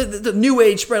man, the new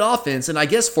age spread offense. And I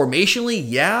guess formationally,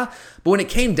 yeah. But when it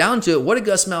came down to it, what did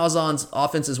Gus Malzahn's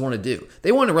offenses want to do?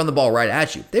 They wanted to run the ball right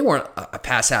at you. They weren't a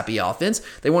pass-happy offense.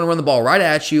 They want to run the ball right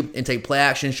at you and take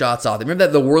play-action shots off. Remember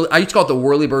that I used to call it the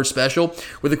Whirly Bird special,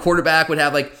 where the quarterback would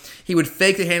have he would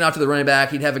fake the handoff to the running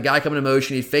back. He'd have a guy come into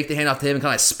motion. He'd fake the handoff to him and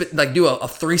kind of spin, do a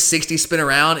 360 spin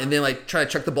around and then try to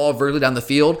chuck the ball vertically down the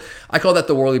field. I call that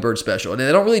the Whirly Bird special. And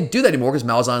they don't really do that anymore because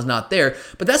Malzahn's not there.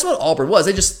 But that's what Auburn was.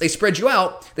 They spread you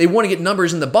out. They want to get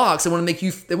numbers in the box. They wanted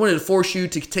to force you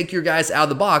to take your guys out of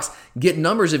the box, get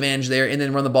numbers advantage there, and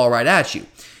then run the ball right at you.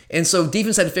 And so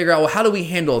defense had to figure out, well, how do we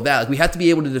handle that? We have to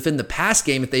be able to defend the pass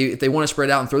game if they want to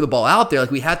spread out and throw the ball out there.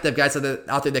 We have to have guys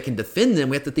out there that can defend them.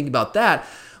 We have to think about that.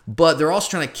 But they're also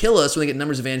trying to kill us when they get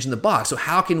numbers advantage in the box. So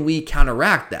how can we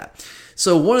counteract that?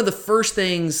 So one of the first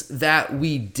things that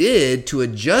we did to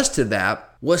adjust to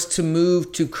that was to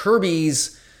move to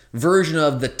Kirby's version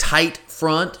of the tight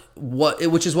front,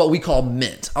 which is what we call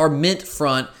mint. Our mint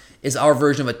front is our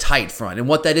version of a tight front. And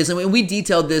what that is, and we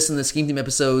detailed this in the Scheme Team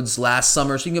episodes last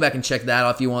summer, so you can go back and check that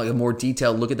out if you want a more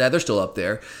detailed look at that. They're still up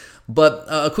there. But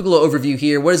a quick little overview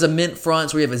here. What is a mint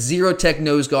front? So we have a zero tech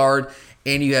nose guard,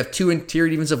 and you have two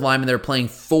interior defensive linemen that are playing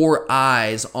four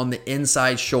eyes on the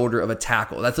inside shoulder of a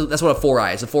tackle. That's what a four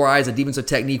eye is. A four eye is a defensive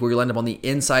technique where you land up on the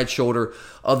inside shoulder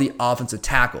of the offensive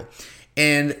tackle.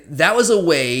 And that was a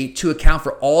way to account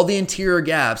for all the interior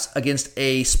gaps against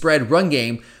a spread run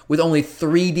game with only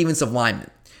 3 defensive linemen,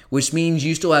 which means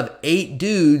you still have 8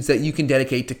 dudes that you can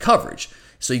dedicate to coverage.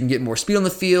 So you can get more speed on the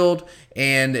field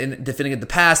and defending at the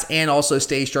pass and also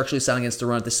stay structurally sound against the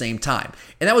run at the same time.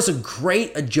 And that was a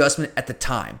great adjustment at the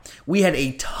time. We had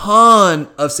a ton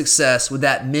of success with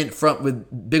that mint front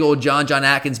with big old John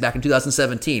Atkins back in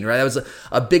 2017, right? That was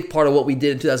a big part of what we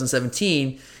did in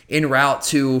 2017 en route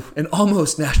to an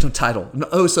almost national title, an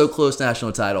oh-so-close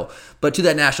national title, but to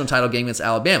that national title game against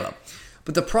Alabama.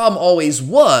 But the problem always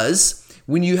was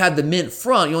when you had the mint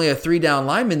front, you only have 3 down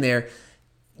linemen there,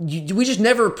 we just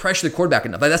never pressure the quarterback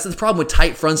enough. That's the problem with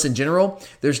tight fronts in general.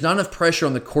 There's not enough pressure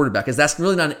on the quarterback because that's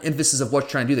really not an emphasis of what you're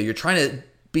trying to do there. You're trying to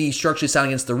be structurally sound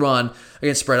against the run,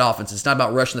 against spread offense. It's not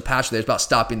about rushing the passer there. It's about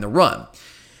stopping the run.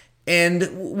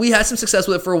 And we had some success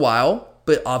with it for a while,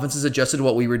 but offenses adjusted to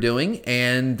what we were doing,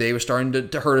 and they were starting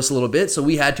to hurt us a little bit, so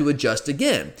we had to adjust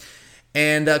again.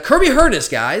 And Kirby heard us,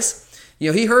 guys.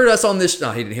 He heard us on this.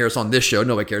 No, he didn't hear us on this show.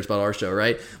 Nobody cares about our show,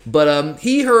 right? But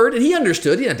he heard and he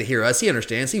understood. He didn't have to hear us. He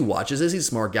understands. He watches us. He's a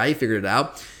smart guy. He figured it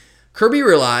out. Kirby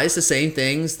realized the same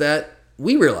things that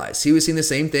we realized. He was seeing the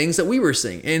same things that we were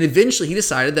seeing. And eventually he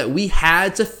decided that we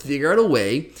had to figure out a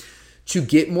way to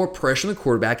get more pressure on the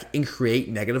quarterback and create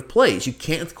negative plays. You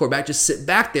can't let the quarterback just sit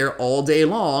back there all day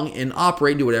long and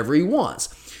operate and do whatever he wants.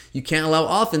 You can't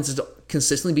allow offenses to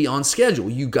consistently be on schedule.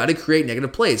 You got to create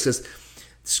negative plays because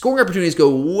scoring opportunities go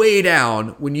way down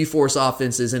when you force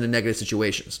offenses into negative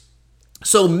situations.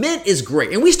 So mint is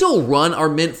great, and we still run our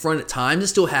mint front at times. It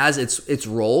still has its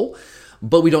role,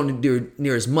 but we don't do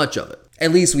near as much of it.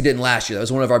 At least we didn't last year. That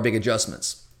was one of our big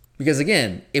adjustments. Because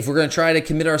again, if we're going to try to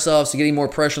commit ourselves to getting more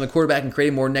pressure on the quarterback and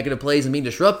creating more negative plays and being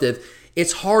disruptive,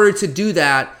 it's harder to do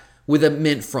that with a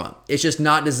mint front. It's just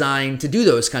not designed to do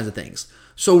those kinds of things.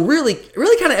 So really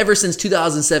kind of ever since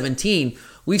 2017,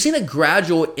 we've seen a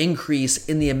gradual increase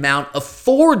in the amount of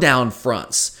 4-down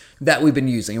fronts that we've been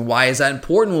using. And why is that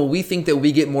important? Well, we think that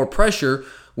we get more pressure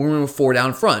when we're in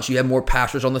 4-down fronts. You have more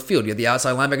pass rush on the field. You have the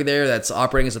outside linebacker there that's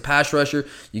operating as a pass rusher.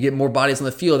 You get more bodies on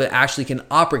the field that actually can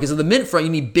operate. Because in the mint front,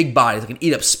 you need big bodies that can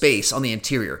eat up space on the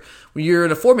interior. When you're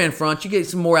in a 4-man front, you get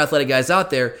some more athletic guys out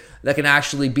there that can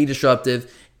actually be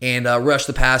disruptive and rush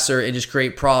the passer and just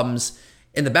create problems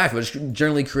in the backfield, just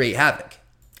generally create havoc.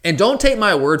 And don't take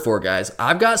my word for it, guys.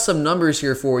 I've got some numbers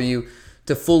here for you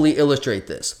to fully illustrate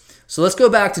this. So let's go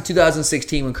back to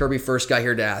 2016 when Kirby first got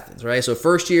here to Athens, right? So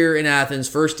first year in Athens,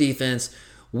 first defense,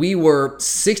 we were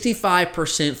 65%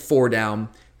 4-down,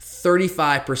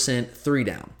 35%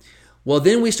 3-down. Well,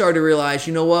 then we started to realize,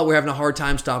 you know what? We're having a hard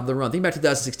time stopping the run. Think back to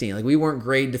 2016. Like, we weren't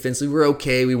great defensively. We were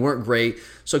okay. We weren't great.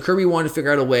 So Kirby wanted to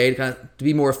figure out a way to kind of to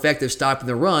be more effective stopping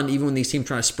the run, even when these teams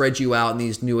trying to spread you out in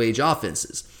these new age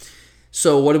offenses.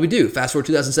 So what did we do? Fast forward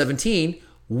 2017,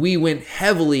 we went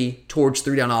heavily towards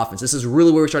 3-down offense. This is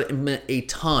really where we started to implement a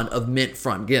ton of mint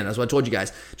front. Again, that's what I told you guys.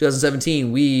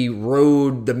 2017, we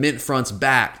rode the mint fronts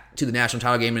back to the national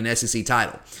title game and an SEC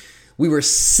title. We were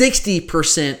 60%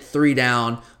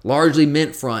 3-down, largely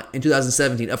mint front in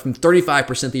 2017, up from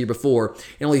 35% the year before,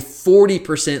 and only 40%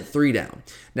 3-down.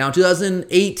 Now in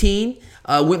 2018,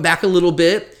 went back a little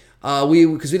bit.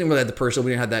 Because we didn't really have the person,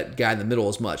 we didn't have that guy in the middle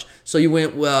as much. So you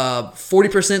went 40%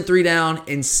 3-down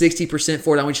and 60%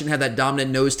 4-down. We shouldn't have that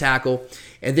dominant nose tackle.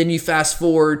 And then you fast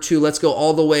forward to, let's go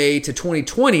all the way to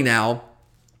 2020 now.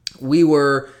 We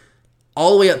were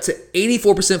all the way up to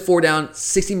 84% 4-down,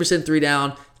 16%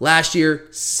 3-down. Last year,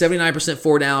 79%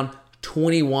 4-down,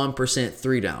 21%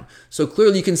 3-down. So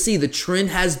clearly you can see the trend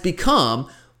has become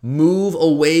move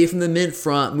away from the mint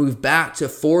front, move back to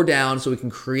 4-down so we can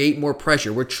create more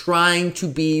pressure. We're trying to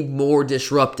be more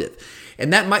disruptive.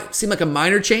 And that might seem like a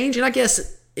minor change, and I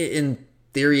guess in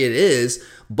theory it is,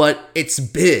 but it's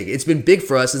big. It's been big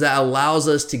for us as that allows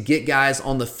us to get guys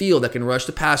on the field that can rush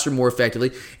the passer more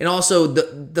effectively. And also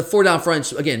the 4-down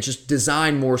fronts, again, just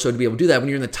designed more so to be able to do that. When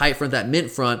you're in the tight front, that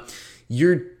mint front,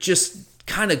 you're just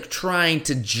kind of trying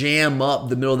to jam up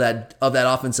the middle of that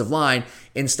offensive line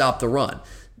and stop the run.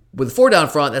 With the 4-down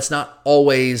front, that's not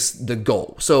always the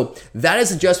goal. So that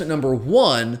is adjustment number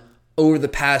one over the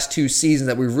past 2 seasons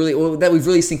that we've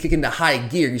really seen kick into high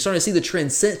gear. You're starting to see the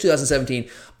trend since 2017,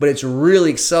 but it's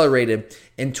really accelerated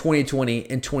in 2020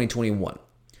 and 2021.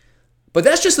 But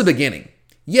that's just the beginning.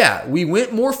 Yeah, we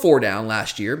went more 4-down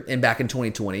last year and back in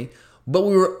 2020, but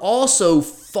we were also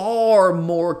far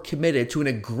more committed to an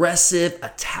aggressive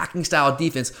attacking style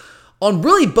defense on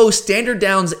really both standard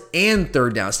downs and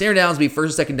third downs. Standard downs would be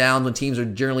first and second downs when teams are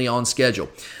generally on schedule.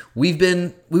 We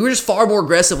were just far more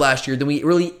aggressive last year than we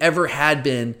really ever had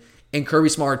been in Kirby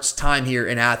Smart's time here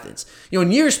in Athens. You know,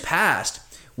 in years past,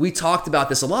 we talked about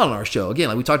this a lot on our show. Again,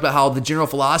 like we talked about how the general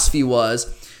philosophy was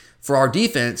for our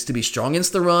defense to be strong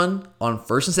against the run on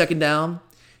first and second down,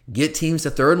 get teams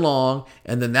to third and long,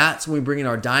 and then that's when we bring in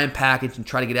our dime package and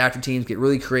try to get after teams, get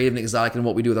really creative and exotic in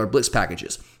what we do with our blitz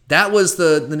packages. That was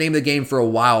the name of the game for a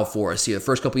while for us here. The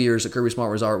first couple of years that Kirby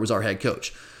Smart was our head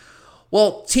coach.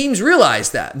 Well, teams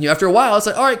realized that. And, after a while, it's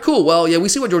like, all right, cool. Well, yeah, we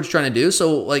see what Georgia's trying to do.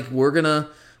 So, like, what we're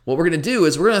gonna do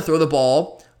is we're gonna throw the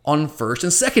ball on first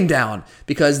and second down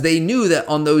because they knew that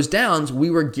on those downs we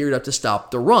were geared up to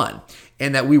stop the run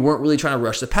and that we weren't really trying to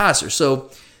rush the passer. So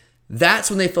that's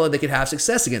when they felt like they could have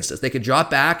success against us. They could drop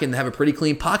back and have a pretty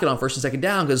clean pocket on first and second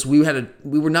down because we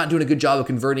were not doing a good job of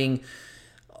converting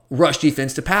rush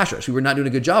defense to pass rush. We were not doing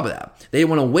a good job of that. They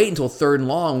didn't want to wait until third and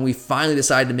long when we finally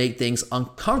decided to make things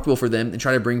uncomfortable for them and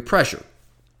try to bring pressure.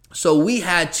 So we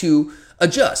had to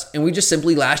adjust, and we just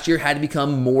simply last year had to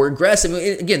become more aggressive.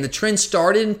 Again, the trend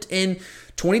started in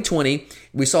 2020.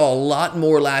 We saw a lot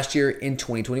more last year in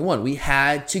 2021. We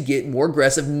had to get more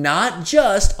aggressive, not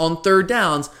just on third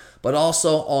downs, but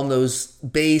also on those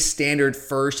base standard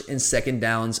first and second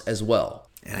downs as well.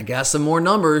 And I got some more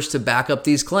numbers to back up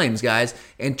these claims, guys.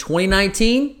 In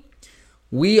 2019,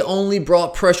 we only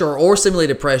brought pressure or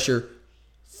simulated pressure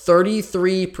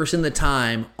 33% of the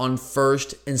time on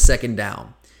first and second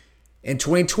down. In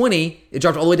 2020, it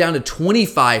dropped all the way down to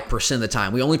 25% of the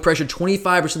time. We only pressured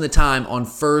 25% of the time on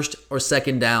first or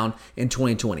second down in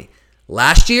 2020.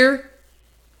 Last year,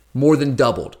 more than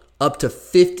doubled, up to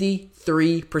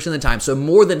 53% of the time. So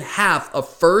more than half of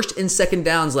first and second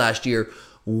downs last year,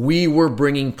 we were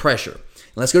bringing pressure.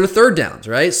 Let's go to third downs,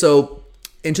 right? So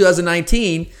in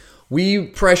 2019, we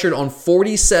pressured on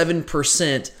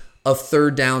 47% of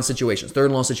third down situations, third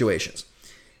and long situations.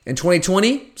 In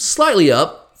 2020, slightly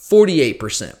up,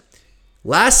 48%.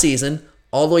 Last season,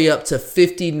 all the way up to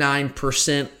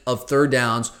 59% of third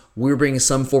downs, we were bringing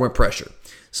some form of pressure.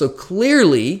 So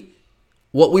clearly,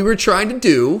 what we were trying to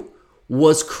do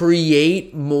was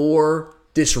create more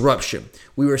disruption.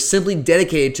 We were simply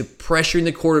dedicated to pressuring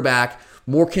the quarterback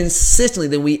more consistently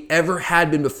than we ever had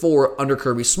been before under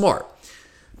Kirby Smart.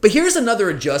 But here's another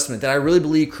adjustment that I really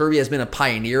believe Kirby has been a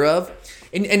pioneer of.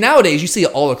 And nowadays, you see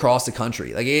it all across the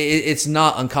country. Like it's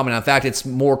not uncommon. In fact, it's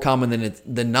more common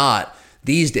than not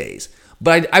these days.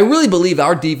 But I really believe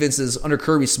our defenses under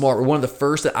Kirby Smart were one of the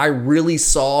first that I really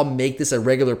saw make this a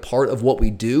regular part of what we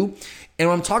do. And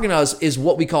what I'm talking about is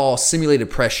what we call simulated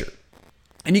pressure.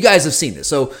 And you guys have seen this.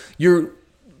 So you're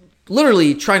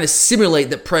literally trying to simulate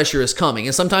that pressure is coming.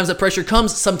 And sometimes that pressure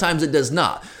comes, sometimes it does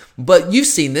not. But you've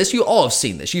seen this. You all have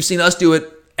seen this. You've seen us do it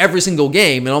every single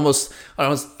game and almost,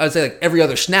 I'd say like every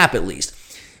other snap at least.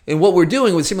 And what we're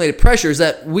doing with simulated pressure is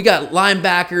that we got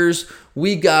linebackers,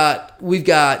 we've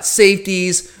got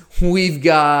safeties, we've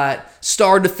got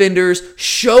star defenders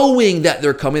showing that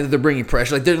they're coming, that they're bringing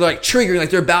pressure. Like they're like triggering, like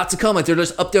they're about to come, like they're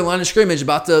just up there line of scrimmage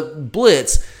about to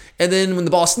blitz. And then when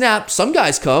the ball snaps, some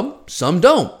guys come, some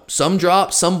don't. Some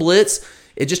drop, some blitz.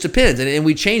 It just depends. And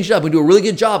we change it up. We do a really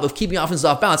good job of keeping offenses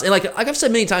off balance. And like I've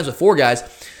said many times before, guys,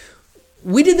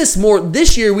 we did this more.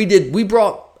 This year we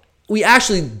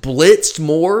actually blitzed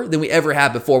more than we ever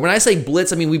had before. When I say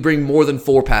blitz, I mean we bring more than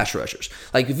 4 pass rushers.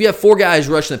 Like if you have 4 guys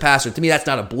rushing the passer, to me that's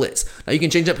not a blitz. Now you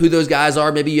can change up who those guys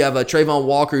are. Maybe you have a Trayvon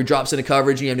Walker who drops into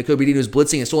coverage and you have Nakobe Dean who's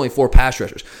blitzing. It's only 4 pass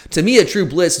rushers. To me, a true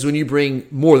blitz is when you bring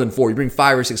more than 4. You bring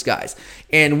 5 or 6 guys.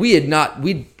 And we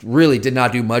really did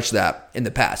not do much of that in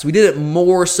the past. We did it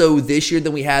more so this year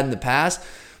than we had in the past.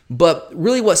 But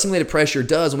really what simulated pressure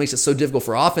does, what makes it so difficult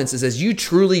for offenses, is you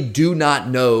truly do not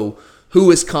know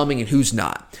who is coming and who's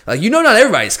not. Like, you know not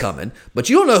everybody's coming, but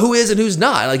you don't know who is and who's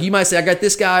not. Like, you might say, I got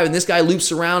this guy, and this guy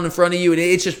loops around in front of you, and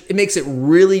it makes it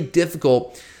really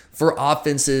difficult for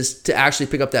offenses to actually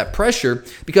pick up that pressure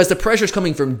because the pressure is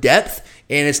coming from depth,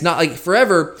 and it's not like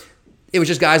forever it was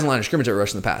just guys in line of scrimmage that were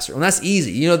rushing the passer. Well, that's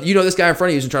easy. You know this guy in front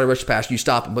of you is going to try to rush the passer, you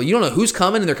stop him. But you don't know who's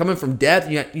coming, and they're coming from depth.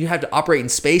 You have to operate in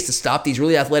space to stop these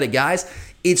really athletic guys.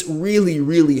 It's really,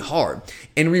 really hard.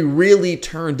 And we really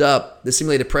turned up the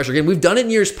simulated pressure. Again, we've done it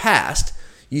in years past.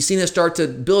 You've seen us start to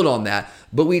build on that,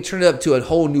 but we turned it up to a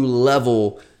whole new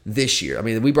level this year. I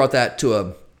mean, we brought that to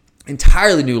an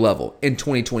entirely new level in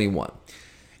 2021.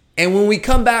 And when we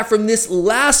come back from this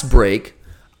last break,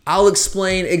 I'll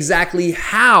explain exactly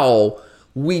how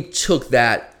we took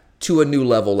that to a new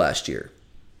level last year.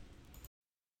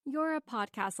 You're a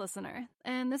podcast listener,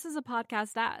 and this is a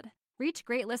podcast ad. Reach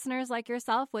great listeners like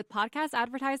yourself with podcast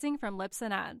advertising from Libsyn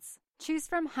Ads. Choose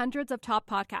from hundreds of top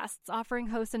podcasts offering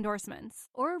host endorsements,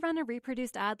 or run a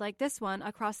reproduced ad like this one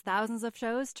across thousands of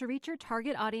shows to reach your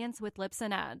target audience with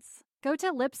Libsyn Ads. Go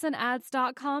to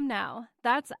libsynads.com now.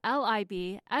 That's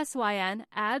LIBSYN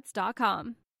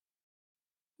ads.com.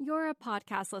 You're a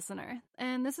podcast listener,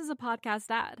 and this is a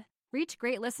podcast ad. Reach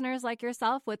great listeners like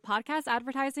yourself with podcast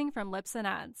advertising from Libsyn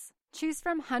Ads. Choose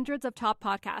from hundreds of top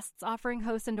podcasts offering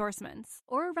host endorsements,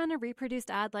 or run a reproduced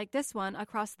ad like this one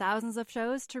across thousands of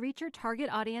shows to reach your target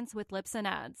audience with Libsyn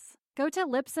Ads. Go to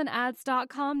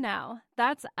libsynads.com now.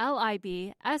 That's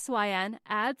LIBSYN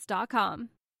ads.com.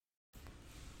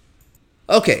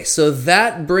 Okay, so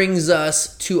that brings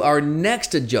us to our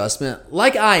next adjustment.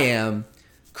 Like I am,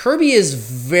 Kirby is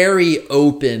very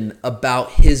open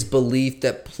about his belief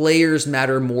that players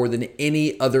matter more than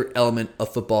any other element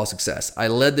of football success. I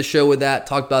led the show with that,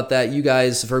 talked about that. You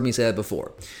guys have heard me say that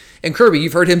before. And Kirby,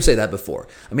 you've heard him say that before.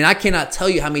 I mean, I cannot tell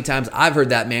you how many times I've heard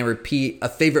that man repeat a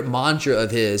favorite mantra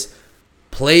of his,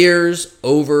 players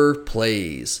over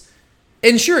plays.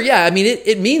 And sure, yeah, I mean,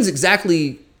 it means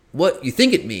exactly what you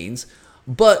think it means.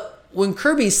 But when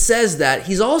Kirby says that,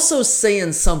 he's also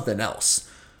saying something else.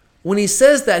 When he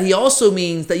says that, he also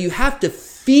means that you have to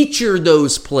feature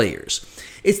those players.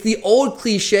 It's the old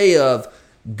cliche of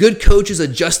good coaches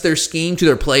adjust their scheme to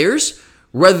their players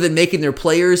rather than making their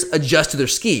players adjust to their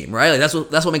scheme, right? Like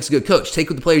that's what makes a good coach. Take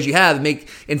the players you have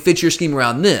and fit your scheme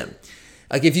around them.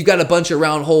 Like if you've got a bunch of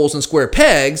round holes and square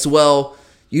pegs, well,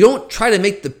 you don't try to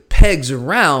make the pegs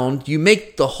round, you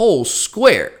make the hole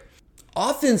square.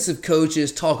 offensive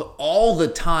coaches talk all the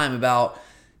time about,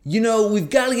 we've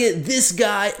got to get this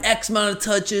guy X amount of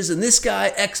touches and this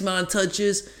guy X amount of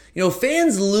touches.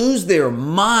 Fans lose their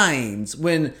minds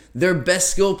when their best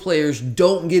skill players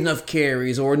don't get enough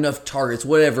carries or enough targets,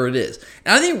 whatever it is.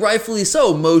 And I think rightfully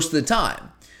so most of the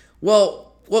time.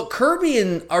 Well, what Kirby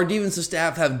and our defensive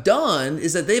staff have done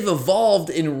is that they've evolved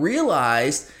and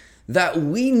realized that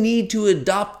we need to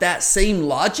adopt that same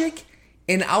logic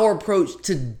in our approach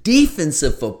to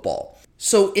defensive football.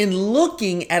 So in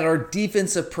looking at our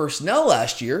defensive personnel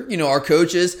last year, our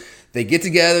coaches, they get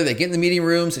together, they get in the meeting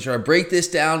rooms, they try to break this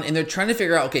down, and they're trying to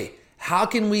figure out, okay, how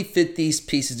can we fit these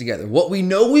pieces together? What we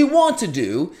know we want to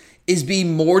do is be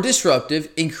more disruptive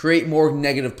and create more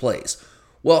negative plays.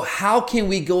 Well, how can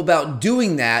we go about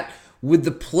doing that with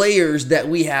the players that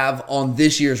we have on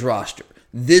this year's roster,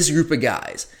 this group of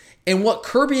guys? And what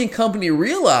Kirby and company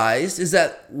realized is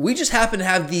that we just happen to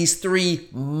have these three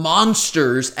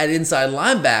monsters at inside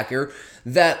linebacker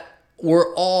that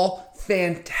were all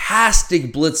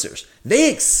fantastic blitzers.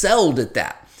 They excelled at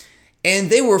that.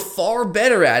 And they were far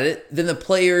better at it than the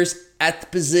players at the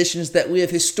positions that we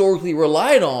have historically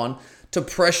relied on to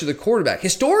pressure the quarterback.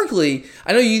 Historically,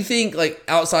 I know you think like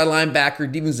outside linebacker,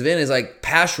 defensive end is like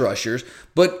pass rushers,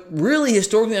 but really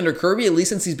historically under Kirby, at least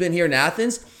since he's been here in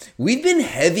Athens, we've been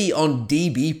heavy on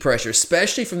DB pressure,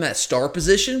 especially from that star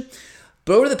position.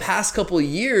 But over the past couple of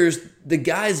years, the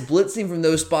guys blitzing from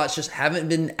those spots just haven't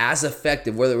been as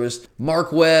effective. Whether it was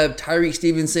Mark Webb, Tyreek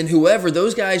Stevenson, whoever,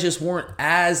 those guys just weren't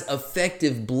as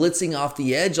effective blitzing off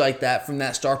the edge like that from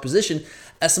that star position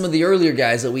as some of the earlier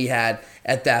guys that we had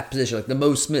at that position, like the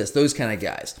Mo Smiths, those kind of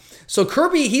guys. So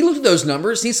Kirby, he looked at those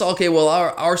numbers. He saw, okay, well,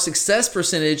 our success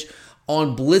percentage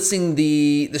on blitzing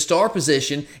the star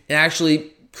position and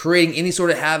actually creating any sort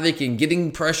of havoc and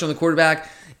getting pressure on the quarterback,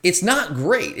 it's not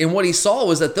great. And what he saw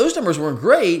was that those numbers weren't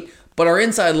great, but our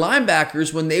inside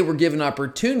linebackers, when they were given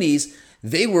opportunities,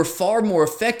 they were far more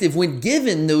effective when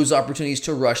given those opportunities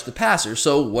to rush the passer.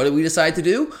 So what did we decide to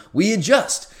do? We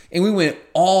adjust. And we went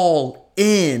all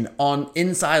in on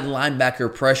inside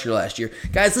linebacker pressure last year.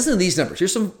 Guys, listen to these numbers.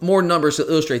 Here's some more numbers to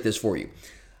illustrate this for you.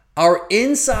 Our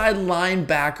inside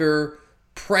linebacker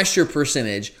pressure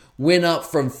percentage went up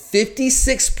from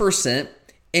 56%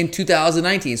 in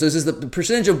 2019. So this is the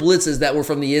percentage of blitzes that were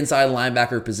from the inside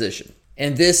linebacker position.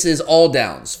 And this is all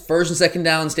downs. First and second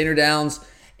down, standard downs,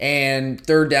 and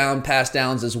third down, pass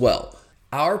downs as well.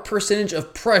 Our percentage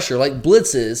of pressure, like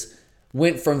blitzes,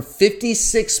 went from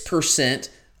 56%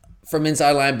 from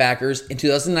inside linebackers in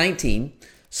 2019,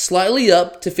 slightly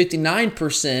up to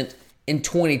 59% in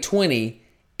 2020,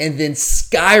 and then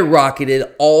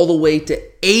skyrocketed all the way to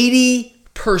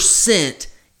 80%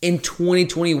 in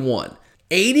 2021.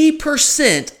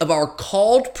 80% of our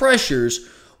called pressures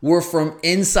were from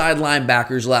inside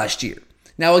linebackers last year.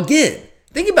 Now again,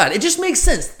 think about it. It just makes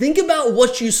sense. Think about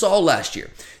what you saw last year.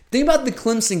 Think about the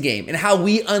Clemson game and how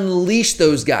we unleashed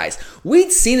those guys.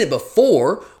 We'd seen it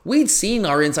before. We'd seen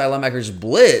our inside linebackers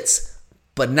blitz,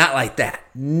 but not like that.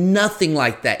 Nothing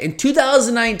like that. In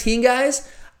 2019,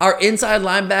 guys, our inside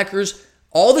linebackers,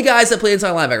 all the guys that play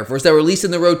inside linebacker for us that were released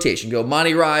in the rotation, go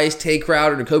Monty Rice, Tay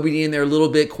Crowder, Nakobe Dean in there a little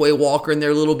bit, Quay Walker in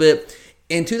there a little bit.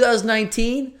 In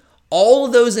 2019, all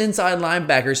of those inside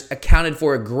linebackers accounted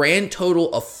for a grand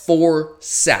total of 4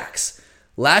 sacks.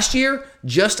 Last year,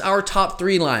 just our top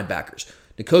 3 linebackers,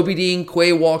 Nakobe Dean,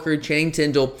 Quay Walker, Channing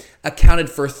Tindall, accounted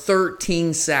for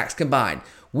 13 sacks combined.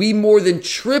 We more than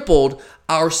tripled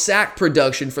our sack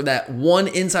production for that one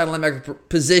inside linebacker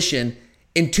position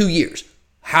in 2 years.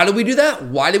 How did we do that?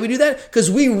 Why did we do that?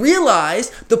 Because we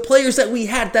realized the players that we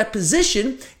had at that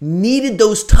position needed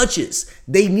those touches.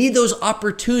 They need those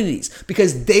opportunities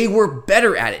because they were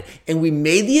better at it. And we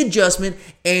made the adjustment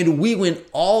and we went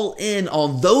all in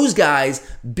on those guys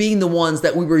being the ones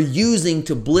that we were using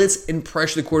to blitz and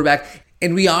pressure the quarterback.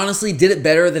 And we honestly did it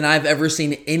better than I've ever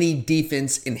seen any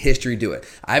defense in history do it.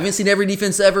 I haven't seen every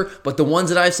defense ever, but the ones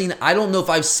that I've seen, I don't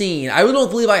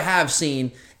believe I have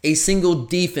seen a single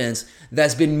defense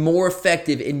that's been more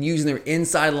effective in using their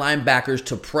inside linebackers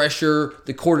to pressure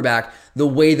the quarterback the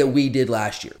way that we did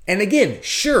last year. And again,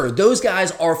 sure, those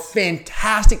guys are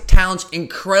fantastic talents,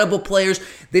 incredible players.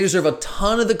 They deserve a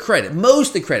ton of the credit, most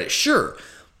of the credit, sure.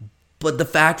 But the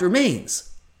fact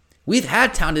remains, we've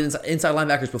had talented inside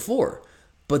linebackers before,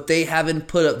 but they haven't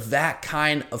put up that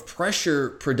kind of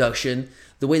pressure production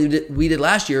the way we did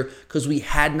last year because we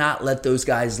had not let those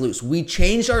guys loose. We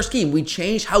changed our scheme. We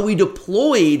changed how we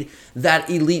deployed that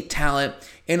elite talent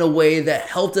in a way that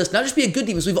helped us not just be a good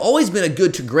defense. We've always been a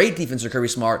good to great defense for Kirby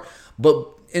Smart, but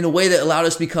in a way that allowed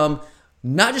us to become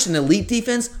not just an elite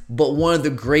defense, but one of the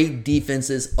great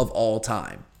defenses of all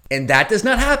time. And that does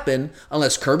not happen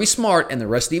unless Kirby Smart and the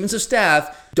rest of the defensive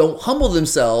staff don't humble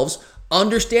themselves,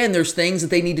 understand there's things that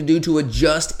they need to do to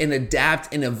adjust and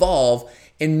adapt and evolve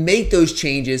and make those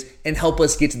changes and help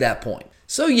us get to that point.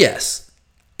 So yes,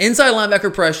 inside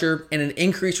linebacker pressure and an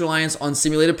increased reliance on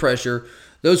simulated pressure,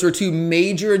 those were two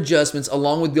major adjustments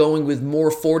along with going with more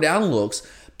 4-down looks.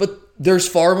 But there's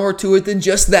far more to it than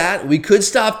just that. We could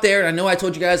stop there. And I know I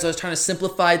told you guys I was trying to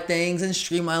simplify things and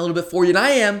streamline a little bit for you. And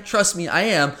I am. Trust me, I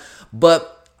am.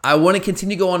 But I want to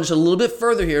continue to go on just a little bit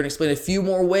further here and explain a few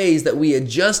more ways that we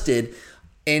adjusted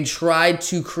and tried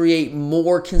to create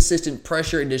more consistent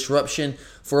pressure and disruption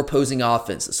for opposing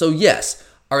offenses. So yes,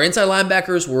 our inside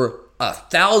linebackers were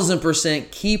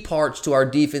 1,000% key parts to our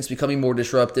defense becoming more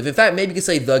disruptive. In fact, maybe you could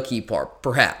say the key part,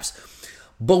 perhaps.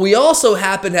 But we also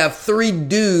happen to have 3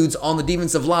 dudes on the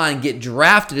defensive line get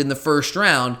drafted in the first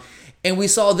round, and we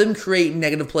saw them create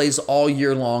negative plays all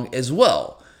year long as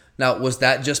well. Now, was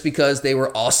that just because they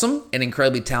were awesome and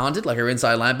incredibly talented, like our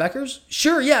inside linebackers?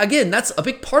 Sure, yeah, again, that's a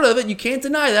big part of it. You can't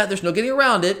deny that. There's no getting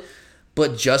around it.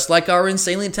 But just like our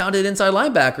insanely talented inside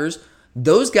linebackers,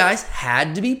 those guys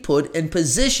had to be put in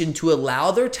position to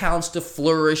allow their talents to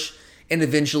flourish and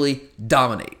eventually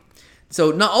dominate.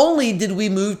 So not only did we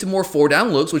move to more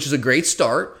 4-down looks, which is a great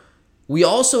start, we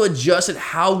also adjusted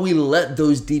how we let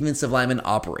those defensive linemen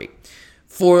operate.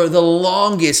 For the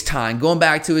longest time, going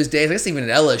back to his days, I guess even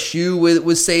at LSU with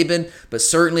Saban, but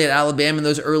certainly at Alabama in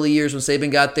those early years when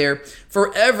Saban got there,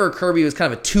 forever Kirby was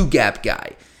kind of a 2-gap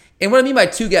guy. And what I mean by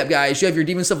 2-gap guy is you have your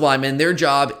defensive linemen, their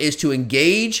job is to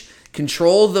engage,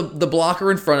 control the blocker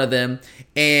in front of them,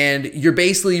 and you're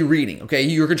basically reading, okay?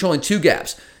 You're controlling 2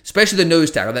 gaps, especially the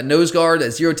nose tackle, that nose guard,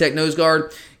 that zero tech nose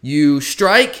guard. You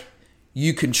strike,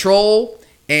 you control,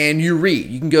 and you read.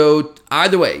 You can go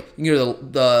either way. You can go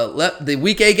the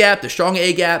weak A gap, the strong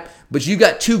A gap, but you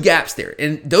got 2 gaps there.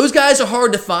 And those guys are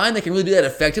hard to find. They can really do that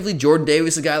effectively. Jordan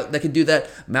Davis is a guy that could do that.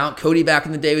 Mount Cody back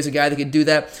in the day was a guy that could do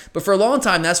that. But for a long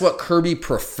time, that's what Kirby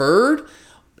preferred.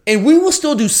 And we will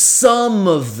still do some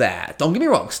of that. Don't get me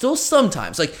wrong. Still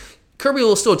sometimes. Like, Kirby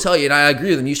will still tell you, and I agree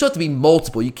with him, you still have to be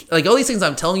multiple. Like, all these things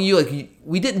I'm telling you, like,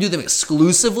 we didn't do them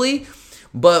exclusively,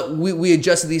 but we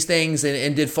adjusted these things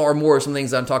and did far more of some things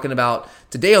that I'm talking about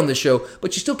today on this show.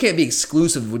 But you still can't be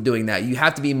exclusive with doing that. You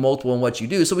have to be multiple in what you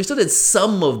do. So we still did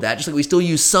some of that, just like we still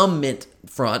use some mint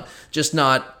front, just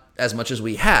not as much as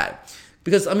we had.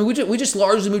 Because, I mean, we just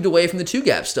largely moved away from the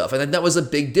 2-gap stuff, and that was a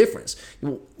big difference.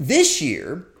 This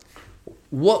year,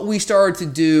 what we started to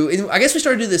do, and I guess we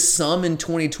started to do this some in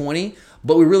 2020,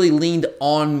 but we really leaned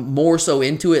on more so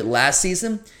into it last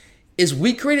season, is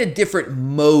we created different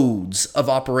modes of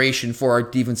operation for our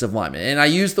defensive linemen. And I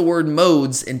use the word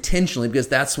modes intentionally because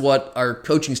that's what our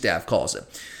coaching staff calls it.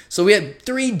 So we had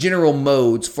 3 general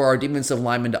modes for our defensive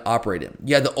linemen to operate in.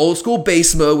 You had the old school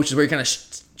base mode, which is where you're kind of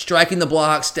striking the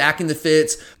block, stacking the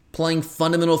fits, playing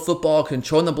fundamental football,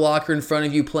 controlling the blocker in front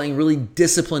of you, playing really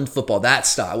disciplined football, that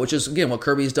style, which is, again, what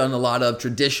Kirby's done a lot of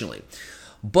traditionally.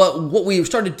 But what we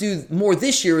started to do more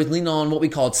this year is lean on what we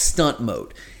called stunt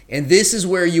mode. And this is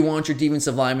where you want your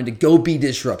defensive lineman to go be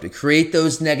disruptive, create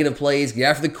those negative plays, get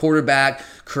after the quarterback,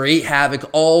 create havoc,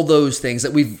 all those things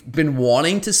that we've been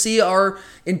wanting to see our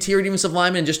interior defensive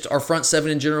linemen and just our front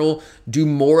 7 in general do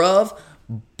more of.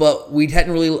 But we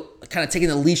hadn't really kind of taken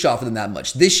the leash off of them that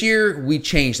much. This year, we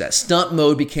changed that. Stunt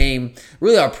mode became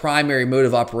really our primary mode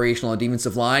of operation on the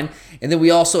defensive line. And then we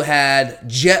also had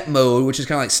jet mode, which is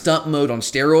kind of like stunt mode on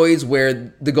steroids,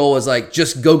 where the goal is like,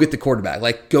 just go get the quarterback.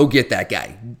 Like, go get that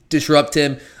guy. Disrupt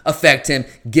him, affect him,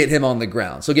 get him on the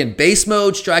ground. So again, base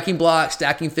mode, striking blocks,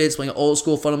 stacking fits, playing old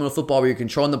school fundamental football where you're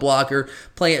controlling the blocker,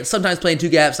 sometimes playing 2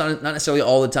 gaps, not necessarily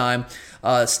all the time.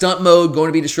 Stunt mode, going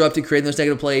to be disrupted, creating those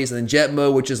negative plays, and then jet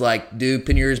mode, which is like, dude,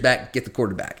 pin your ears back, get the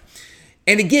quarterback.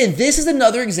 And again, this is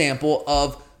another example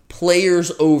of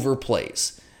players over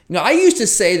plays. You know, I used to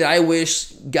say that I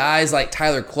wish guys like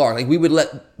Tyler Clark, like we would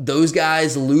let those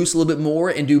guys loose a little bit more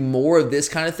and do more of this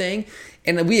kind of thing.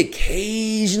 And we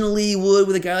occasionally would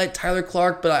with a guy like Tyler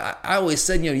Clark, but I always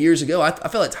said, years ago, I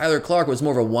felt like Tyler Clark was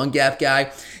more of a 1-gap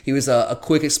guy. He was a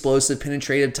quick, explosive,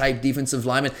 penetrative type defensive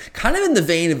lineman, kind of in the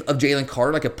vein of Jalen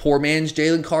Carter, like a poor man's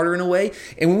Jalen Carter in a way.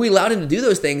 And when we allowed him to do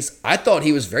those things, I thought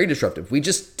he was very disruptive. We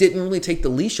just didn't really take the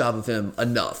leash off of him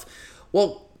enough.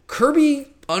 Well, Kirby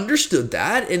understood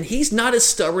that, and he's not as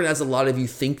stubborn as a lot of you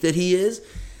think that he is.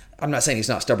 I'm not saying he's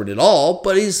not stubborn at all,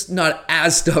 but he's not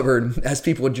as stubborn as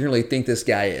people generally think this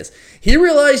guy is. He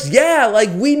realized,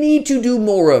 we need to do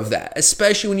more of that,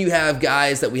 especially when you have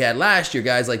guys that we had last year,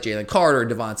 guys like Jalen Carter,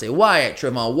 Devontae Wyatt,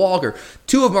 Trevon Walker.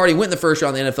 2 of them already went in the first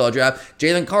round of the NFL draft.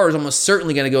 Jalen Carter is almost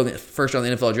certainly going to go in the first round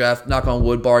of the NFL draft, knock on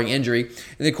wood, barring injury.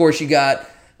 And, of course, you got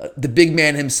the big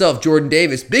man himself, Jordan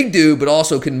Davis, big dude, but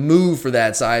also can move for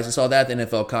that size. I saw that at the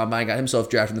NFL Combine, got himself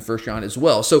drafted in the first round as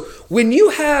well. So when you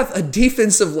have a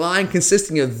defensive line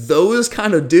consisting of those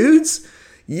kind of dudes,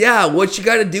 yeah, what you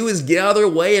got to do is get out of their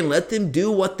way and let them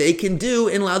do what they can do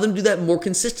and allow them to do that more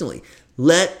consistently.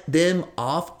 Let them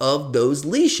off of those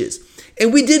leashes.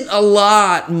 And we did a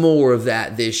lot more of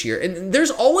that this year. And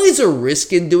there's always a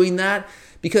risk in doing that,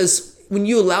 because when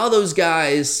you allow those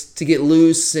guys to get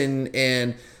loose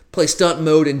and play stunt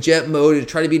mode and jet mode and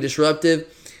try to be disruptive,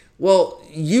 well,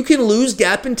 you can lose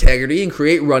gap integrity and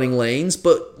create running lanes,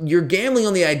 but you're gambling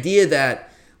on the idea that,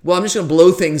 well, I'm just going to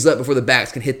blow things up before the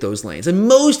backs can hit those lanes. And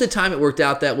most of the time it worked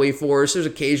out that way for us. There's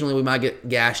occasionally we might get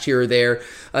gashed here or there.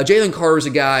 Jalen Carter's a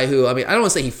guy who, I don't want to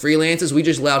say he freelances. We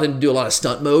just allowed him to do a lot of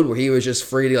stunt mode where he was just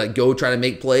free to go try to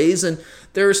make plays. And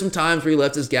there were some times where he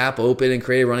left his gap open and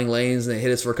created running lanes and it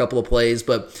hit us for a couple of plays.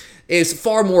 But it's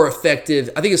far more effective.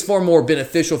 I think it's far more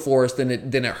beneficial for us than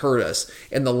it hurt us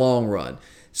in the long run.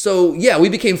 So, yeah, we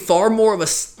became far more of a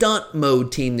stunt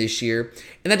mode team this year.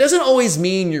 And that doesn't always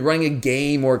mean you're running a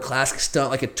game or a classic stunt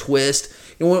like a twist.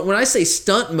 And when I say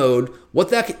stunt mode,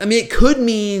 it could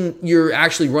mean you're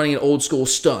actually running an old school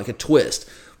stunt like a twist.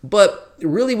 But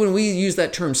really, when we use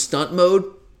that term stunt mode,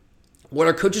 what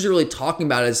our coaches are really talking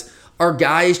about is our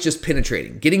guys just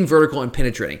penetrating, getting vertical and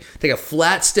penetrating. Take a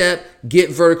flat step,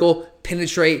 get vertical,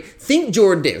 penetrate. Think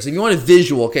Jordan Davis. If you want a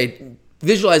visual, okay,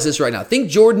 visualize this right now. Think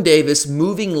Jordan Davis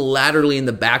moving laterally in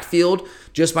the backfield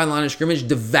just by the line of scrimmage,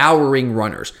 devouring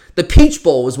runners. The Peach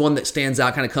Bowl is one that stands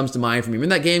out, kind of comes to mind for me.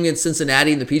 Remember that game against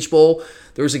Cincinnati in the Peach Bowl?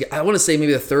 There was, I want to say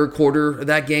maybe the third quarter of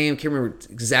that game. I can't remember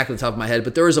exactly the top of my head,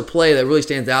 but there was a play that really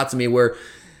stands out to me where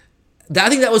I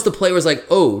think that was the play where it's like,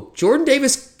 oh, Jordan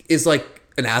Davis is like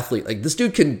an athlete. Like, this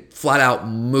dude can flat out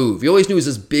move. You always knew he was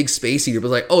this big space eater, but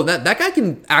like, oh, that guy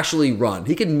can actually run.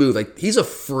 He can move. Like, he's a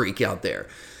freak out there.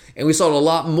 And we saw it a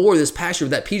lot more this past year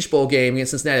with that Peach Bowl game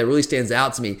against Cincinnati. It really stands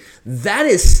out to me. That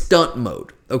is stunt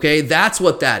mode, okay? That's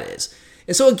what that is.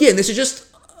 And so, again, this is just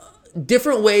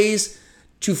different ways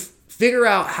to figure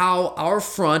out how our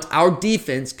front, our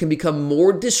defense, can become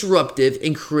more disruptive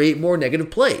and create more negative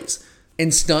plays.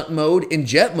 And stunt mode and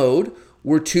jet mode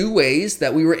were two ways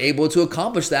that we were able to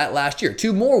accomplish that last year.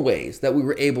 Two more ways that we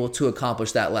were able to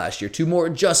accomplish that last year. Two more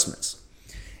adjustments.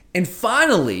 And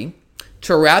finally,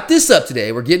 to wrap this up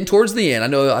today, we're getting towards the end. I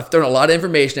know I've thrown a lot of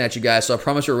information at you guys, so I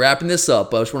promise we're wrapping this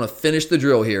up, but I just want to finish the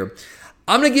drill here.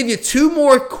 I'm going to give you two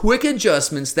more quick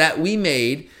adjustments that we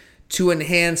made to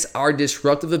enhance our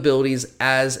disruptive abilities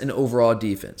as an overall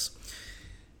defense.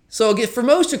 So again, for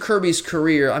most of Kirby's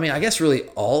career, I guess really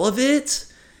all of it,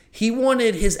 he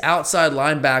wanted his outside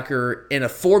linebacker in a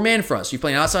four-man front. So you're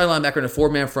playing outside linebacker in a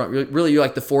four-man front. Really, you're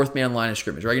like the fourth-man line of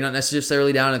scrimmage, right? You're not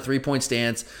necessarily down in a three-point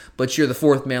stance, but you're the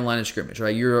fourth-man line of scrimmage,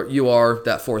 right? You are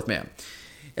that fourth man.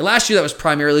 And last year, that was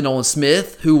primarily Nolan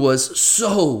Smith, who was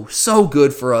so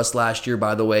good for us last year,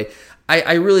 by the way.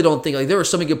 I really don't think, there were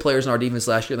so many good players in our defense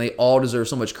last year, and they all deserve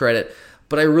so much credit.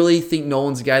 But I really think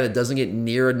Nolan's a guy that doesn't get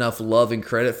near enough love and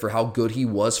credit for how good he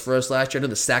was for us last year. I know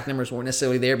the sack numbers weren't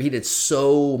necessarily there, but he did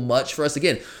so much for us.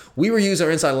 Again, we were using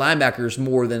our inside linebackers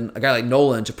more than a guy like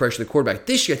Nolan to pressure the quarterback.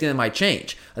 This year, I think that might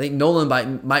change. I think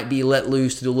Nolan might be let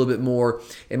loose to do a little bit more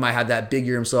and might have that big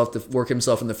year himself to work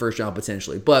himself in the first round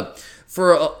potentially. But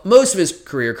for most of his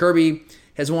career, Kirby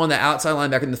has won the outside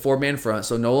linebacker in the four-man front,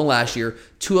 so Nolan last year,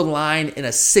 to align in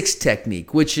a six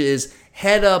technique, which is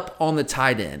head up on the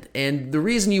tight end. And the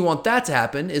reason you want that to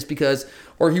happen is because,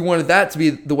 or you wanted that to be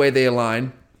the way they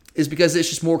align, is because it's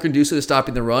just more conducive to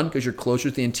stopping the run because you're closer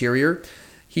to the interior.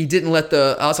 He didn't let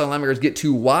the outside linebackers get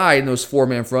too wide in those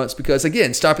four-man fronts because,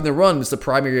 again, stopping the run is the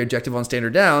primary objective on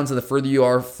standard downs, and the further you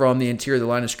are from the interior of the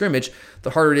line of scrimmage,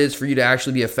 the harder it is for you to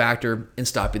actually be a factor in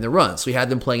stopping the run. So he had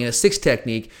them playing in a six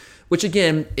technique, which,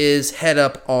 again, is head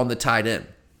up on the tight end.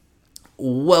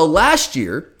 Well, last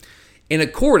year, in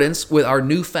accordance with our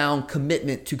newfound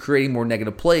commitment to creating more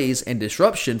negative plays and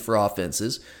disruption for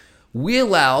offenses, we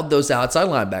allowed those outside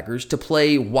linebackers to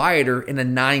play wider in a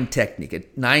 9 technique. A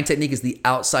 9 technique is the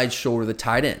outside shoulder of the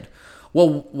tight end.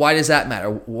 Well, why does that matter?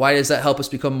 Why does that help us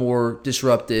become more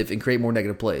disruptive and create more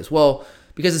negative plays? Well,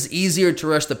 because it's easier to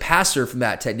rush the passer from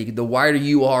that technique the wider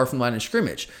you are from the line of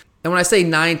scrimmage. And when I say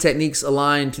 9 techniques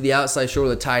aligned to the outside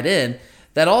shoulder of the tight end,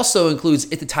 that also includes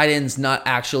if the tight end's not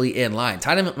actually in line.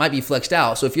 Tight end might be flexed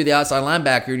out. So if you're the outside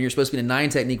linebacker and you're supposed to be in a 9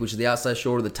 technique, which is the outside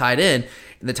shoulder of the tight end,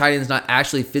 and the tight end's not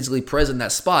actually physically present in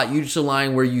that spot, you just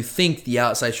align where you think the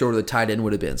outside shoulder of the tight end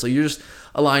would have been. So you're just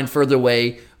aligned further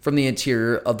away from the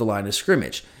interior of the line of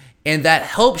scrimmage. And that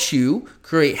helps you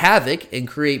create havoc and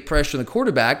create pressure on the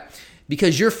quarterback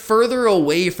because you're further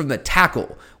away from the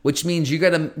tackle, which means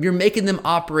you're making them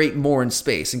operate more in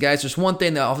space. And guys, there's one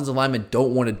thing that offensive linemen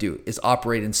don't want to do is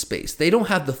operate in space. They don't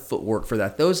have the footwork for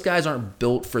that. Those guys aren't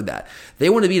built for that. They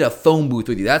want to be in a phone booth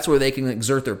with you. That's where they can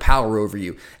exert their power over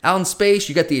you. Out in space,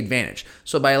 you got the advantage.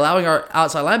 So by allowing our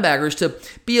outside linebackers to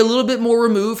be a little bit more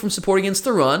removed from supporting against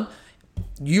the run,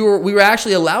 we were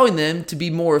actually allowing them to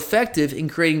be more effective in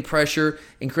creating pressure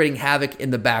and creating havoc in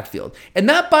the backfield. And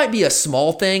that might be a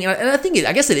small thing, and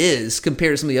I guess it is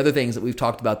compared to some of the other things that we've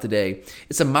talked about today.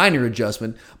 It's a minor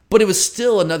adjustment, but it was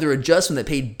still another adjustment that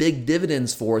paid big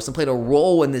dividends for us and played a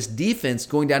role in this defense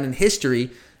going down in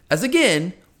history as,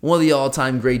 again, one of the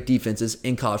all-time great defenses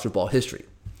in college football history.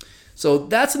 So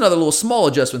that's another little small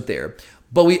adjustment there.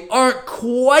 But we aren't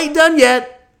quite done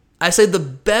yet. I saved the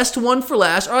best one for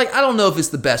last. Or I don't know if it's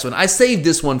the best one. I saved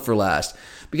this one for last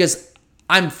because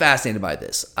I'm fascinated by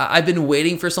this. I've been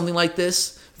waiting for something like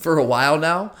this for a while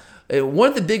now. One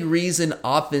of the big reasons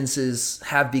offenses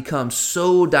have become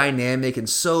so dynamic and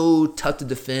so tough to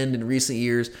defend in recent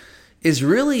years is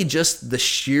really just the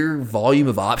sheer volume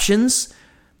of options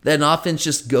that an offense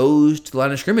just goes to the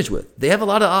line of scrimmage with. They have a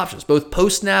lot of options, both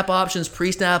post-snap options,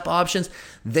 pre-snap options.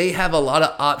 They have a lot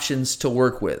of options to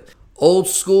work with. Old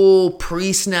school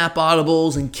pre-snap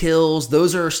audibles and kills,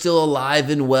 those are still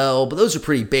alive and well, but those are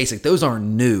pretty basic. Those aren't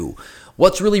new.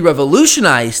 What's really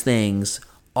revolutionized things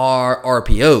are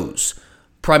RPOs,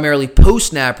 primarily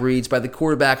post-snap reads by the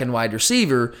quarterback and wide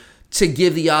receiver to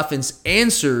give the offense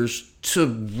answers to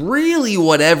really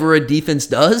whatever a defense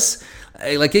does.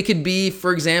 Like it could be,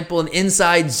 for example, an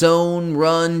inside zone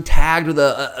run tagged with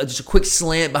just a quick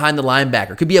slant behind the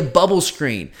linebacker. It could be a bubble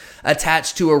screen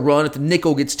attached to a run if the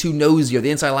nickel gets too nosy or the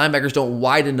inside linebackers don't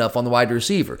widen enough on the wide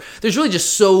receiver. There's really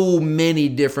just so many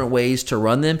different ways to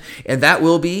run them. And that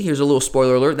will be, here's a little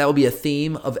spoiler alert, that will be a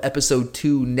theme of episode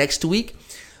 2 next week.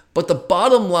 But the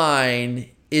bottom line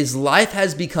is life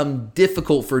has become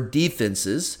difficult for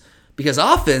defenses because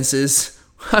offenses,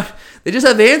 they just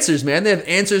have answers, man. They have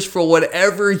answers for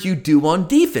whatever you do on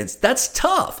defense. That's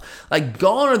tough. Like,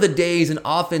 gone are the days an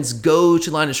offense goes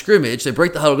to the line of scrimmage, they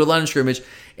break the huddle, go to the line of scrimmage,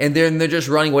 and then they're just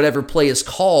running whatever play is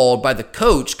called by the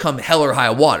coach come hell or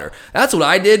high water. That's what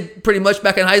I did pretty much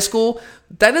back in high school.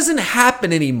 That doesn't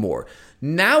happen anymore.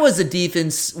 Now as a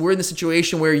defense, we're in the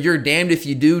situation where you're damned if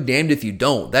you do, damned if you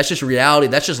don't. That's just reality.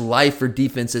 That's just life for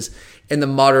defenses in the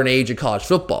modern age of college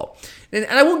football. And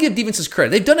I won't give defenses credit.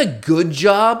 They've done a good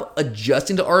job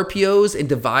adjusting to RPOs and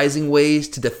devising ways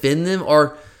to defend them,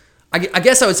 or I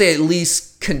guess I would say at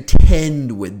least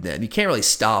contend with them. You can't really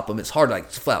stop them. It's hard to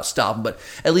flat out stop them, but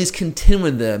at least contend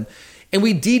with them. And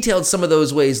we detailed some of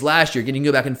those ways last year. Again, you can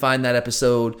go back and find that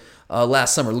episode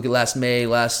last summer. Look at last May,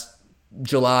 last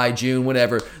July, June,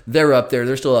 whatever. They're up there.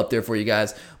 They're still up there for you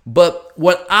guys. But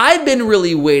what I've been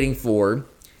really waiting for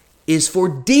is for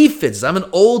defenses. I'm an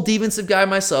old defensive guy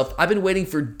myself. I've been waiting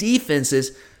for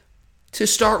defenses to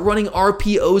start running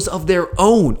RPOs of their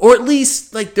own, or at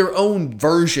least like their own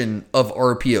version of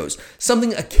RPOs.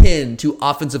 Something akin to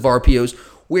offensive RPOs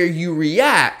where you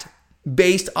react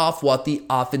based off what the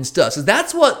offense does. So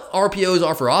that's what RPOs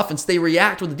are for offense. They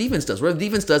react to what the defense does. Whatever the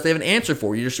defense does, they have an answer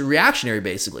for. You're just reactionary,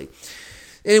 basically.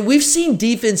 And we've seen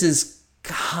defenses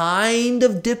kind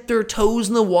of dip their toes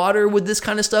in the water with this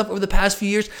kind of stuff over the past few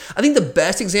years. I think the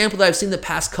best example that I've seen the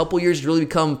past couple years really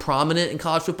become prominent in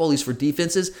college football, at least for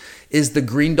defenses, is the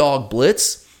Green Dog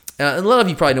Blitz. And a lot of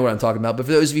you probably know what I'm talking about, but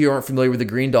for those of you who aren't familiar with the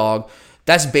Green Dog,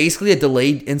 that's basically a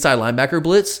delayed inside linebacker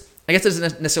blitz. I guess it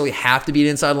doesn't necessarily have to be an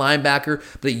inside linebacker,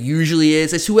 but it usually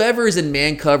is. It's whoever is in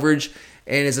man coverage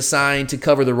and is assigned to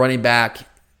cover the running back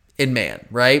in man,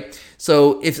 right?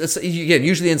 So if it's, again,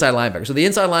 usually the inside linebacker. So the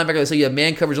inside linebacker, let's say you have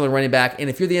man coverage on the running back, and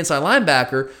if you're the inside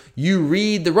linebacker, you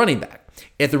read the running back.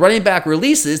 If the running back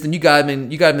releases, then you got him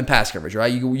in pass coverage,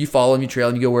 right? You follow him, you trail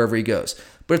him, you go wherever he goes.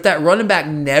 But if that running back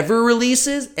never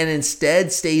releases and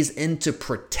instead stays in to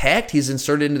protect, he's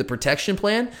inserted into the protection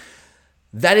plan,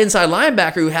 that inside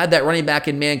linebacker who had that running back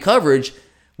in man coverage,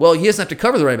 well, he doesn't have to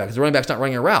cover the running back because the running back's not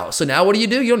running a route. So now what do? You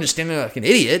don't just stand there like an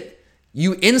idiot.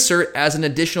 You insert as an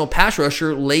additional pass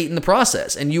rusher late in the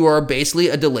process, and you are basically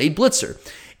a delayed blitzer.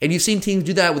 And you've seen teams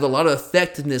do that with a lot of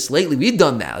effectiveness lately. We've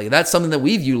done that. Like, that's something that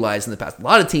we've utilized in the past. A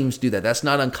lot of teams do that. That's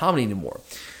not uncommon anymore.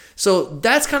 So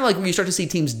that's kind of like when you start to see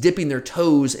teams dipping their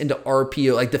toes into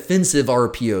RPO, like defensive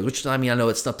RPOs, which, I mean, I know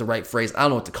it's not the right phrase. I don't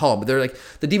know what to call them, but they're like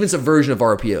the defensive version of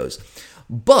RPOs.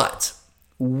 But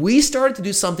we started to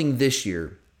do something this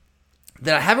year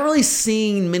that I haven't really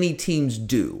seen many teams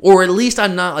do, or at least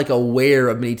I'm not aware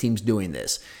of many teams doing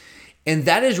this. And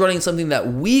that is running something that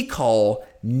we call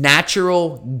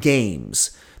natural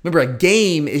games. Remember, a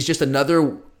game is just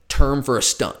another term for a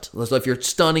stunt. So if you're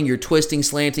stunting, you're twisting,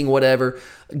 slanting, whatever.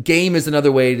 Game is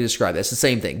another way to describe it. It's the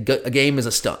same thing. A game is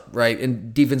a stunt, right?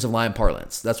 In defensive line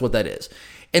parlance, that's what that is.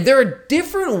 And there are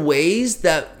different ways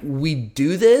that we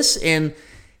do this. And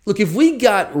look, if we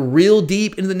got real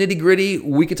deep into the nitty-gritty,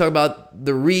 we could talk about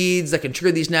the reads that can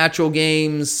trigger these natural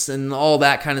games and all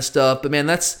that kind of stuff. But man,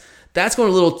 that's going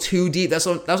a little too deep. That's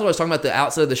what I was talking about at the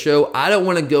outset of the show. I don't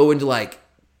want to go into like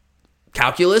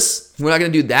calculus. We're not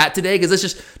going to do that today because that's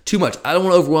just too much. I don't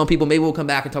want to overwhelm people. Maybe we'll come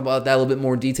back and talk about that a little bit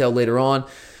more in detail later on.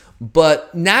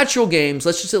 But natural games,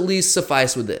 let's just at least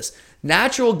suffice with this.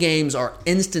 Natural games are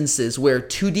instances where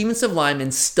two defensive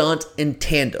linemen stunt in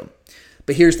tandem.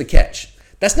 But here's the catch.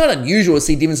 That's not unusual to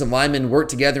see defensive linemen work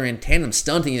together in tandem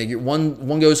stunting. You know,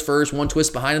 one goes first, one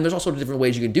twists behind him. There's all sorts of different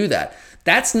ways you can do that.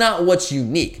 That's not what's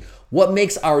unique. What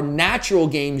makes our natural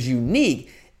games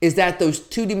unique is that those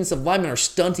two defensive linemen are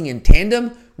stunting in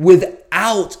tandem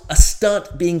without a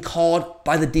stunt being called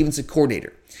by the defensive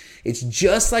coordinator. It's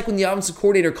just like when the offensive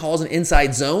coordinator calls an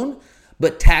inside zone,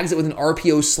 but tags it with an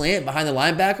RPO slant behind the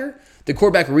linebacker. The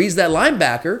quarterback reads that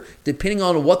linebacker. Depending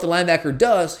on what the linebacker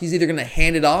does, he's either going to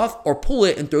hand it off or pull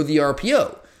it and throw the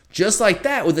RPO. Just like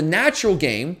that, with a natural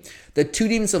game, the two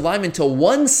defensive linemen to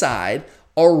one side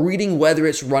are reading whether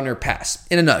it's run or pass.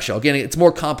 In a nutshell. Again, it's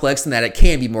more complex than that. It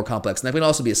can be more complex than that. It can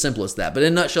also be as simple as that. But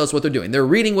in a nutshell, that's what they're doing. They're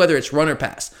reading whether it's run or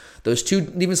pass. Those two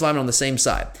defensive linemen on the same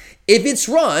side. If it's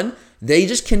run, they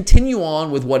just continue on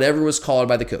with whatever was called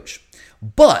by the coach.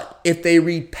 But if they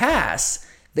read pass,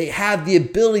 they have the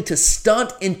ability to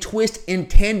stunt and twist in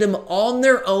tandem on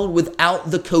their own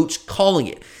without the coach calling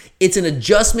it. It's an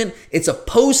adjustment. It's a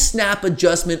post-snap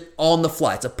adjustment on the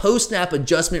fly. It's a post-snap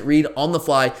adjustment read on the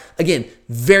fly. Again,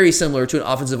 very similar to an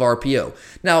offensive RPO.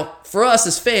 Now, for us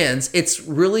as fans, it's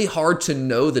really hard to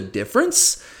know the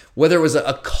difference, whether it was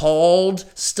a called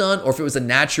stunt or if it was a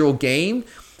natural game.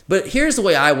 But here's the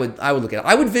way I would look at it.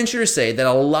 I would venture to say that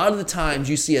a lot of the times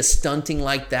you see a stunting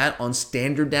like that on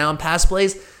standard down pass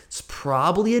plays, it's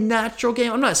probably a natural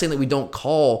game. I'm not saying that we don't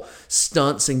call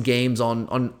stunts and games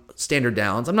on standard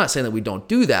downs. I'm not saying that we don't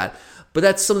do that, but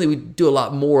that's something we do a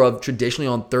lot more of traditionally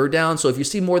on third down. So if you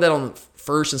see more of that on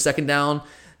first and second down,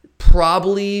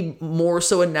 probably more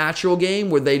so a natural game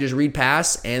where they just read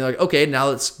pass and they're like, okay, now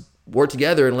let's work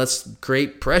together and let's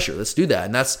create pressure. Let's do that.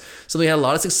 And that's something we had a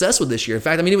lot of success with this year. In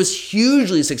fact, I mean, it was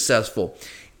hugely successful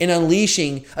in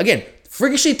unleashing, again,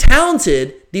 freakishly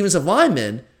talented defensive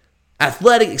linemen,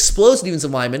 athletic, explosive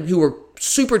defensive linemen who were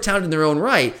super talented in their own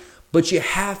right, but you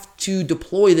have to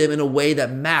deploy them in a way that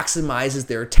maximizes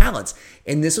their talents.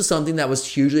 And this was something that was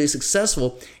hugely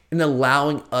successful in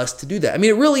allowing us to do that. I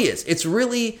mean, it really is. It's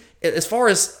really, as far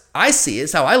as I see it,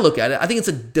 it's how I look at it. I think it's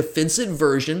a defensive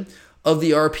version of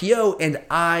the RPO, and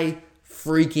I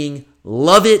freaking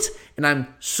love it. And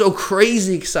I'm so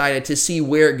crazy excited to see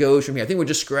where it goes from here. I think we're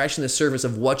just scratching the surface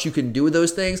of what you can do with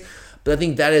those things, but I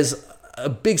think that is a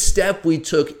big step we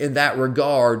took in that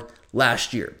regard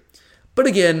last year. But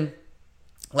again,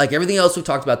 like everything else we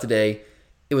talked about today,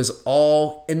 it was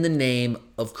all in the name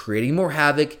of creating more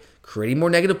havoc, creating more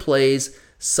negative plays,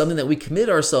 something that we commit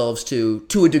ourselves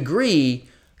to a degree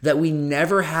that we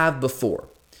never have before.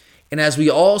 And as we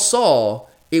all saw,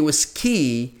 it was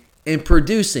key in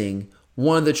producing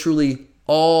one of the truly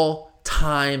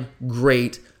all-time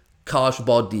great college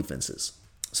football defenses.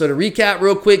 So to recap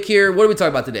real quick here, what are we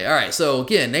talking about today? All right, so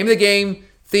again, name of the game,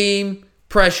 theme,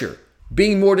 pressure,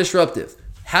 being more disruptive.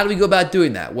 How do we go about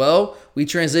doing that? Well, we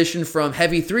transition from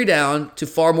heavy 3-down to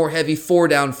far more heavy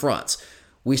 4-down fronts.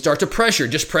 We start to pressure,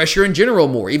 just pressure in general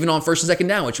more, even on first and second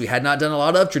down, which we had not done a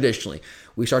lot of traditionally.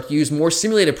 We start to use more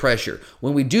simulated pressure.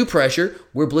 When we do pressure,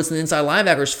 we're blitzing the inside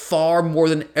linebackers far more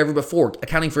than ever before,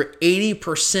 accounting for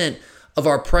 80% of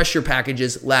our pressure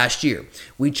packages last year.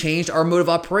 We changed our mode of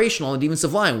operation on the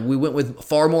defensive line. We went with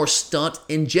far more stunt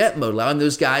and jet mode, allowing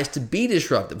those guys to be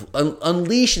disruptive,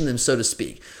 unleashing them, so to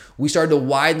speak. We started to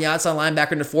widen the outside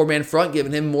linebacker into 4-man front,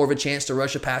 giving him more of a chance to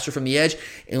rush a passer from the edge.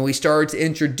 And we started to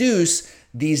introduce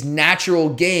these natural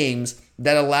games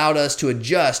that allowed us to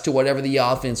adjust to whatever the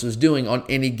offense was doing on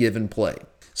any given play.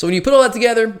 So when you put all that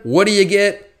together, what do you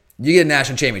get? You get a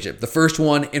national championship, the first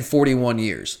one in 41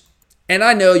 years. And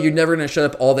I know you're never going to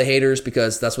shut up all the haters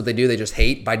because that's what they do. They just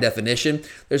hate by definition.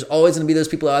 There's always going to be those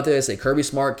people out there that say Kirby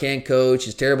Smart can't coach,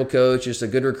 he's a terrible coach, he's just a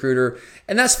good recruiter.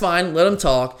 And that's fine, let them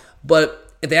talk. But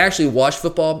if they actually watched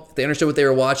football, if they understood what they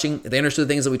were watching, if they understood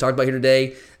the things that we talked about here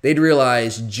today, they'd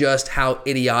realize just how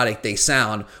idiotic they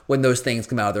sound when those things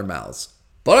come out of their mouths.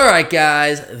 But all right,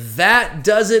 guys, that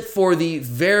does it for the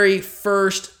very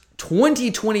first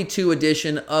 2022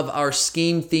 edition of our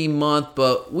Scheme Theme Month.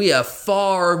 But we have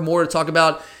far more to talk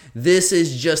about. This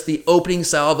is just the opening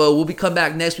salvo. We'll come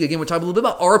back next week. Again, we're talking a little bit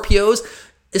about RPOs,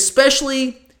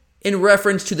 especially in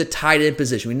reference to the tight end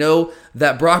position. We know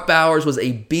that Brock Bowers was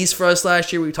a beast for us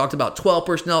last year. We talked about 12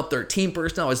 personnel, 13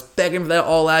 personnel. I was begging for that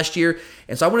all last year.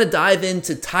 And so I want to dive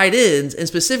into tight ends and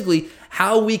specifically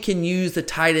how we can use the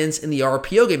tight ends in the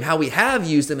RPO game, how we have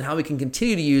used them, and how we can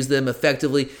continue to use them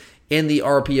effectively in the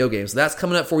RPO game. So that's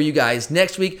coming up for you guys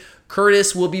next week.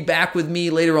 Curtis will be back with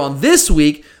me later on this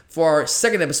week for our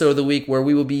second episode of the week, where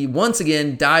we will be once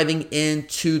again diving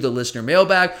into the listener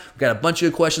mailbag. We've got a bunch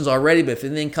of good questions already, but if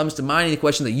anything comes to mind, any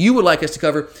question that you would like us to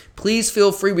cover, please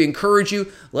feel free. We encourage you.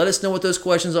 Let us know what those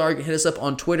questions are. You can hit us up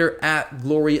on Twitter at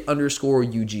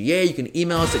glory_UGA. You can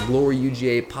email us at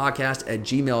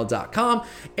gloryugapodcast@gmail.com.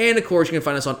 And of course, you can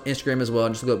find us on Instagram as well.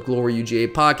 Just look up Glory UGA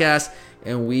Podcast.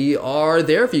 And we are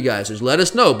there for you guys. Just let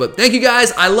us know. But thank you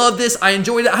guys. I love this. I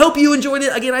enjoyed it. I hope you enjoyed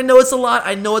it. Again, I know it's a lot.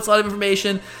 I know it's a lot of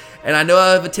information. And I know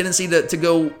I have a tendency to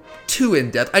go too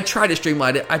in-depth. I try to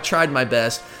streamline it. I tried my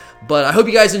best. But I hope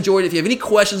you guys enjoyed it. If you have any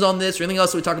questions on this or anything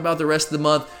else that we talk about the rest of the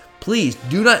month, please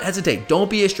do not hesitate. Don't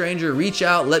be a stranger. Reach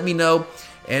out. Let me know.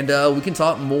 And we can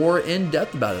talk more in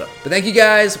depth about it. But thank you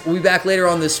guys. We'll be back later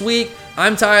on this week.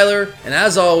 I'm Tyler. And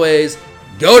as always,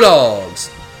 go Dogs!